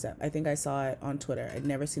this concept. I think I saw it on Twitter. I'd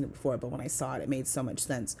never seen it before, but when I saw it, it made so much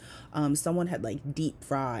sense. Someone had like deep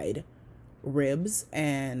fried ribs,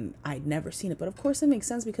 and I'd never seen it, but of course it makes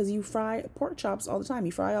sense because you fry pork chops all the time.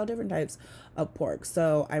 You fry all different types of pork.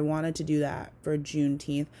 So I wanted to do that for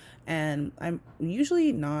Juneteenth, and I'm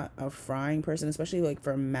usually not a frying person, especially like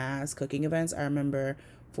for mass cooking events. I remember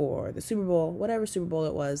for the Super Bowl, whatever Super Bowl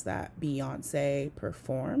it was that Beyonce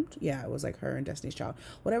performed. Yeah, it was like her and Destiny's Child.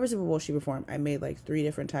 Whatever Super Bowl she performed, I made like 3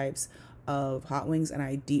 different types of hot wings, and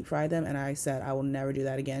I deep fried them, and I said I will never do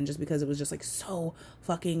that again just because it was just like so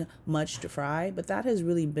fucking much to fry. But that has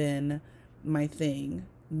really been my thing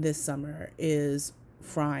this summer, is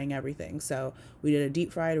frying everything. So we did a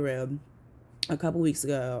deep fried rib. A couple weeks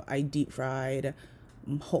ago, I deep fried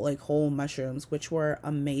whole mushrooms, which were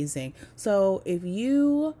amazing. So if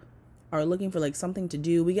you are looking for like something to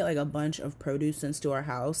do, we get like a bunch of produce into our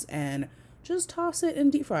house and just toss it in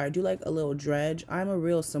deep fryer. Do like a little dredge. I'm a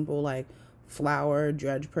real simple like flour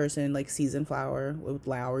dredge person, like seasoned flour with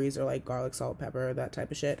Lowry's or like garlic, salt, pepper, that type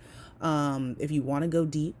of shit. If you want to go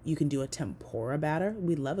deep, you can do a tempura batter.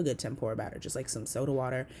 We love a good tempura batter, just like some soda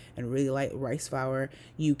water and really light rice flour.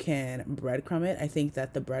 You can breadcrumb it. I think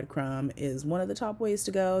that the breadcrumb is one of the top ways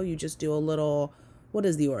to go. You just do a little, what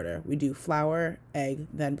is the order? We do flour, egg,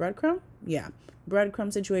 then breadcrumb. Yeah,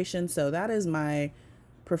 breadcrumb situation. So that is my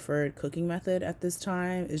preferred cooking method at this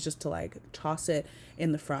time, is just to like toss it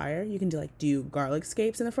in the fryer. You can do garlic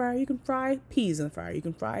scapes in the fryer. You can fry peas in the fryer. You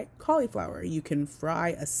can fry cauliflower. You can fry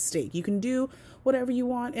a steak. You can do whatever you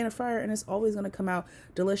want in a fryer, and it's always going to come out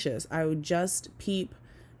delicious. I would just peep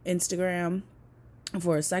Instagram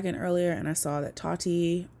for a second earlier, and I saw that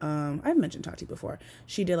Tati, I've mentioned Tati before.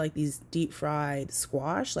 She did like these deep fried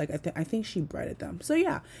squash. Like I think she breaded them. So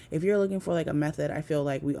yeah, if you're looking for like a method, I feel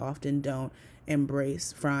like we often don't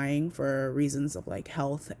embrace frying for reasons of like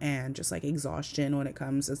health and just like exhaustion when it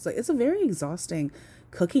comes. It's like, it's a very exhausting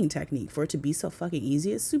cooking technique. For it to be so fucking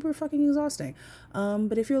easy, it's super fucking exhausting.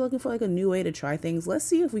 But if you're looking for like a new way to try things, let's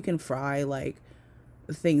see if we can fry like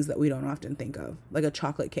things that we don't often think of, like a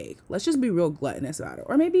chocolate cake. Let's just be real gluttonous about it.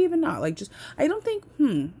 Or maybe even not. Like, just, I don't think,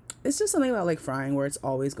 it's just something about like frying where it's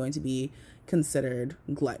always going to be considered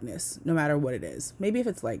gluttonous, no matter what it is. Maybe if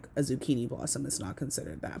it's like a zucchini blossom, it's not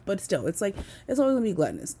considered that. But still, it's like, it's always gonna be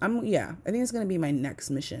gluttonous. I think it's gonna be my next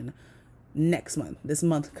mission next month, this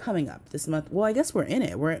month coming up, this month. Well, I guess we're in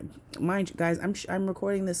it. Mind you, guys, I'm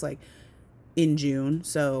recording this like in June,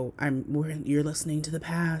 so you're listening to the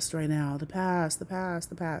past right now, the past.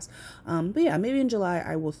 But yeah, maybe in July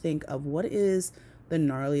I will think of what is the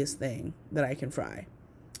gnarliest thing that I can fry.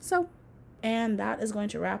 So, and that is going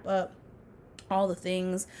to wrap up all the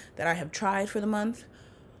things that I have tried for the month.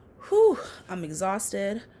 Whew, I'm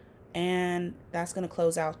exhausted, and that's going to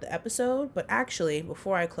close out the episode. But actually,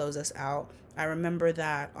 before I close this out, I remember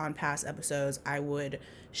that on past episodes, I would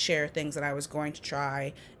share things that I was going to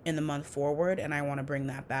try in the month forward, and I want to bring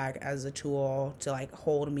that back as a tool to like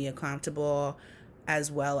hold me accountable, as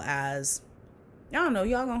well as, I don't know,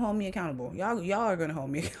 y'all gonna hold me accountable. Y'all are gonna hold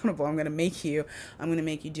me accountable. I'm gonna make you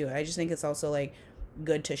do it. I just think it's also like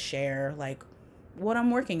good to share like what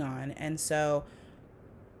I'm working on. And so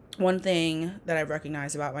one thing that I've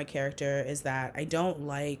recognized about my character is that I don't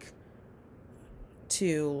like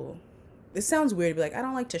to, it sounds weird to be like, I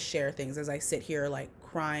don't like to share things as I sit here like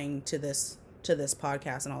crying to this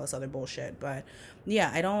podcast and all this other bullshit. But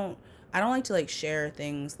yeah, I don't like to like share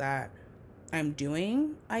things that I'm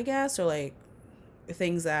doing, I guess, or like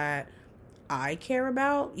things that I care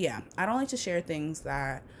about. Yeah, I don't like to share things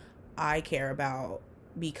that I care about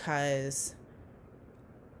because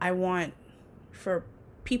I want for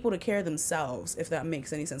people to care themselves, if that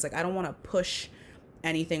makes any sense. Like, I don't want to push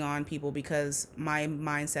anything on people because my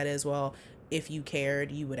mindset is, well, if you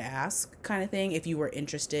cared, you would ask, kind of thing. If you were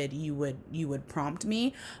interested, you would prompt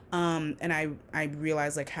me. And I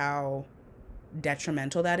realize like how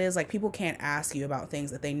detrimental that is. Like, people can't ask you about things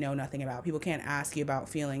that they know nothing about. People can't ask you about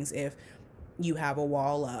feelings if you have a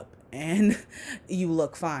wall up and you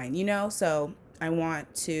look fine, you know? So I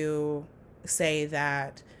want to say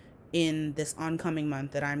that in this oncoming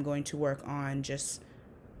month that I'm going to work on just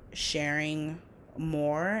sharing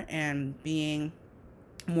more and being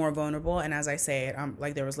more vulnerable. And as I say it, I'm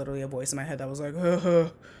like, there was literally a voice in my head that was like,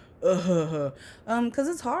 because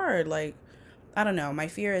it's hard. Like, I don't know. My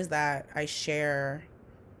fear is that I share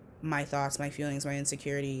my thoughts, my feelings, my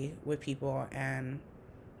insecurity with people, and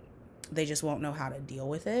they just won't know how to deal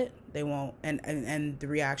with it. They won't, and the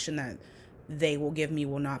reaction that they will give me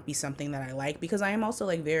will not be something that I like, because I am also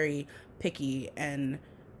like very picky, and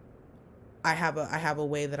I have a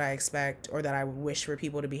way that I expect or that I wish for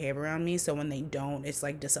people to behave around me. So when they don't, it's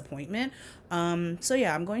like disappointment. So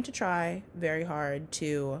yeah, I'm going to try very hard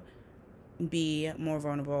to be more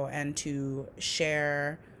vulnerable and to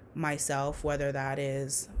share myself, whether that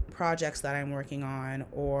is projects that I'm working on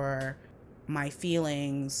or my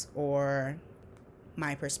feelings or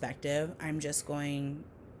my perspective. I'm just going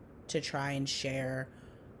to try and share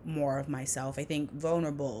more of myself. I think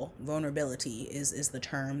vulnerability is the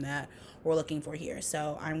term that we're looking for here.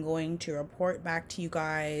 So I'm going to report back to you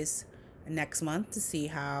guys next month to see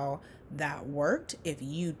how that worked. If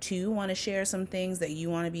you too want to share some things that you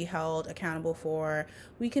want to be held accountable for,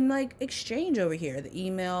 we can like exchange over here. The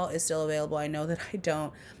email is still available. I know that I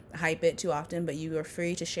don't hype it too often, but you are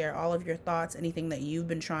free to share all of your thoughts, anything that you've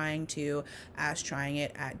been trying to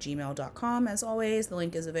asktryingit@gmail.com. As always, the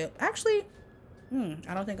link is available. Actually,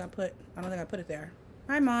 I don't think I put it there.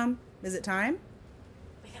 Hi, Mom. Is it time?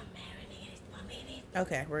 We're gonna marinate it for a minute.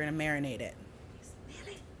 Okay, we're gonna marinate it.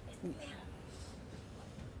 Smell it.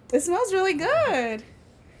 It smells really good.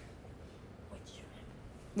 With shrimp.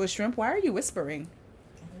 With shrimp? Why are you whispering?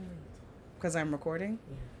 Because I'm recording?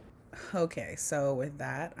 Yeah. Okay, so with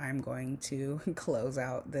that, I'm going to close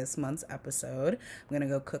out this month's episode. I'm going to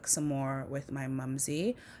go cook some more with my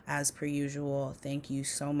mumsy. As per usual, thank you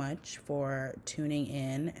so much for tuning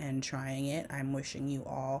in and trying it. I'm wishing you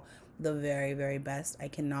all the very, very best. I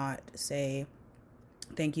cannot say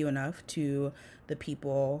thank you enough to the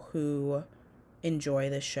people who enjoy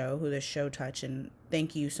this show, who this show touch, and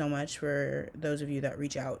thank you so much for those of you that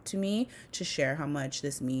reach out to me to share how much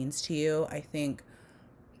this means to you. I think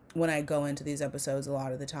when I go into these episodes, a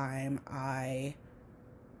lot of the time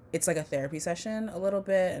it's like a therapy session a little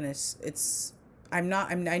bit, and I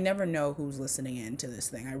never know who's listening in to this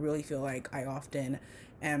thing. I really feel like I often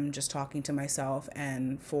am just talking to myself,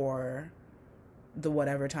 and for the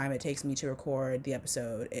whatever time it takes me to record the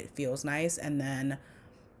episode, it feels nice, and then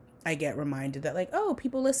I get reminded that, like, oh,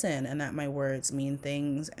 people listen, and that my words mean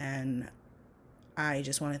things. And I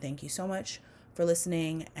just want to thank you so much for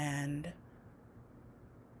listening, and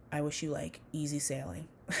I wish you, like, easy sailing.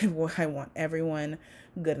 I want everyone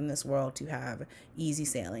good in this world to have easy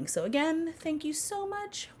sailing. So again, thank you so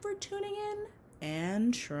much for tuning in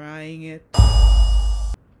and trying it.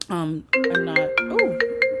 I'm not. Oh,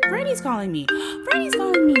 Franny's calling me. Franny's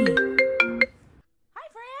calling me. Hi,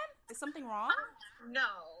 Fran. Is something wrong? No.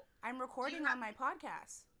 I'm recording on my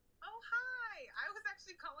podcast. Oh, hi. I was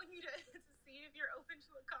actually calling you to see if you're open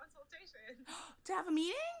to a consultation. To have a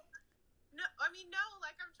meeting? No, I mean, no,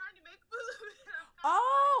 like I'm trying to make food.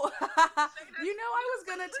 Oh, you know, I was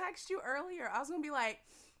gonna text you earlier. I was gonna be like,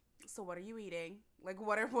 so what are you eating? Like,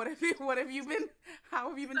 what have you been? How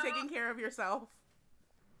have you been taking care of yourself?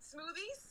 Smoothies.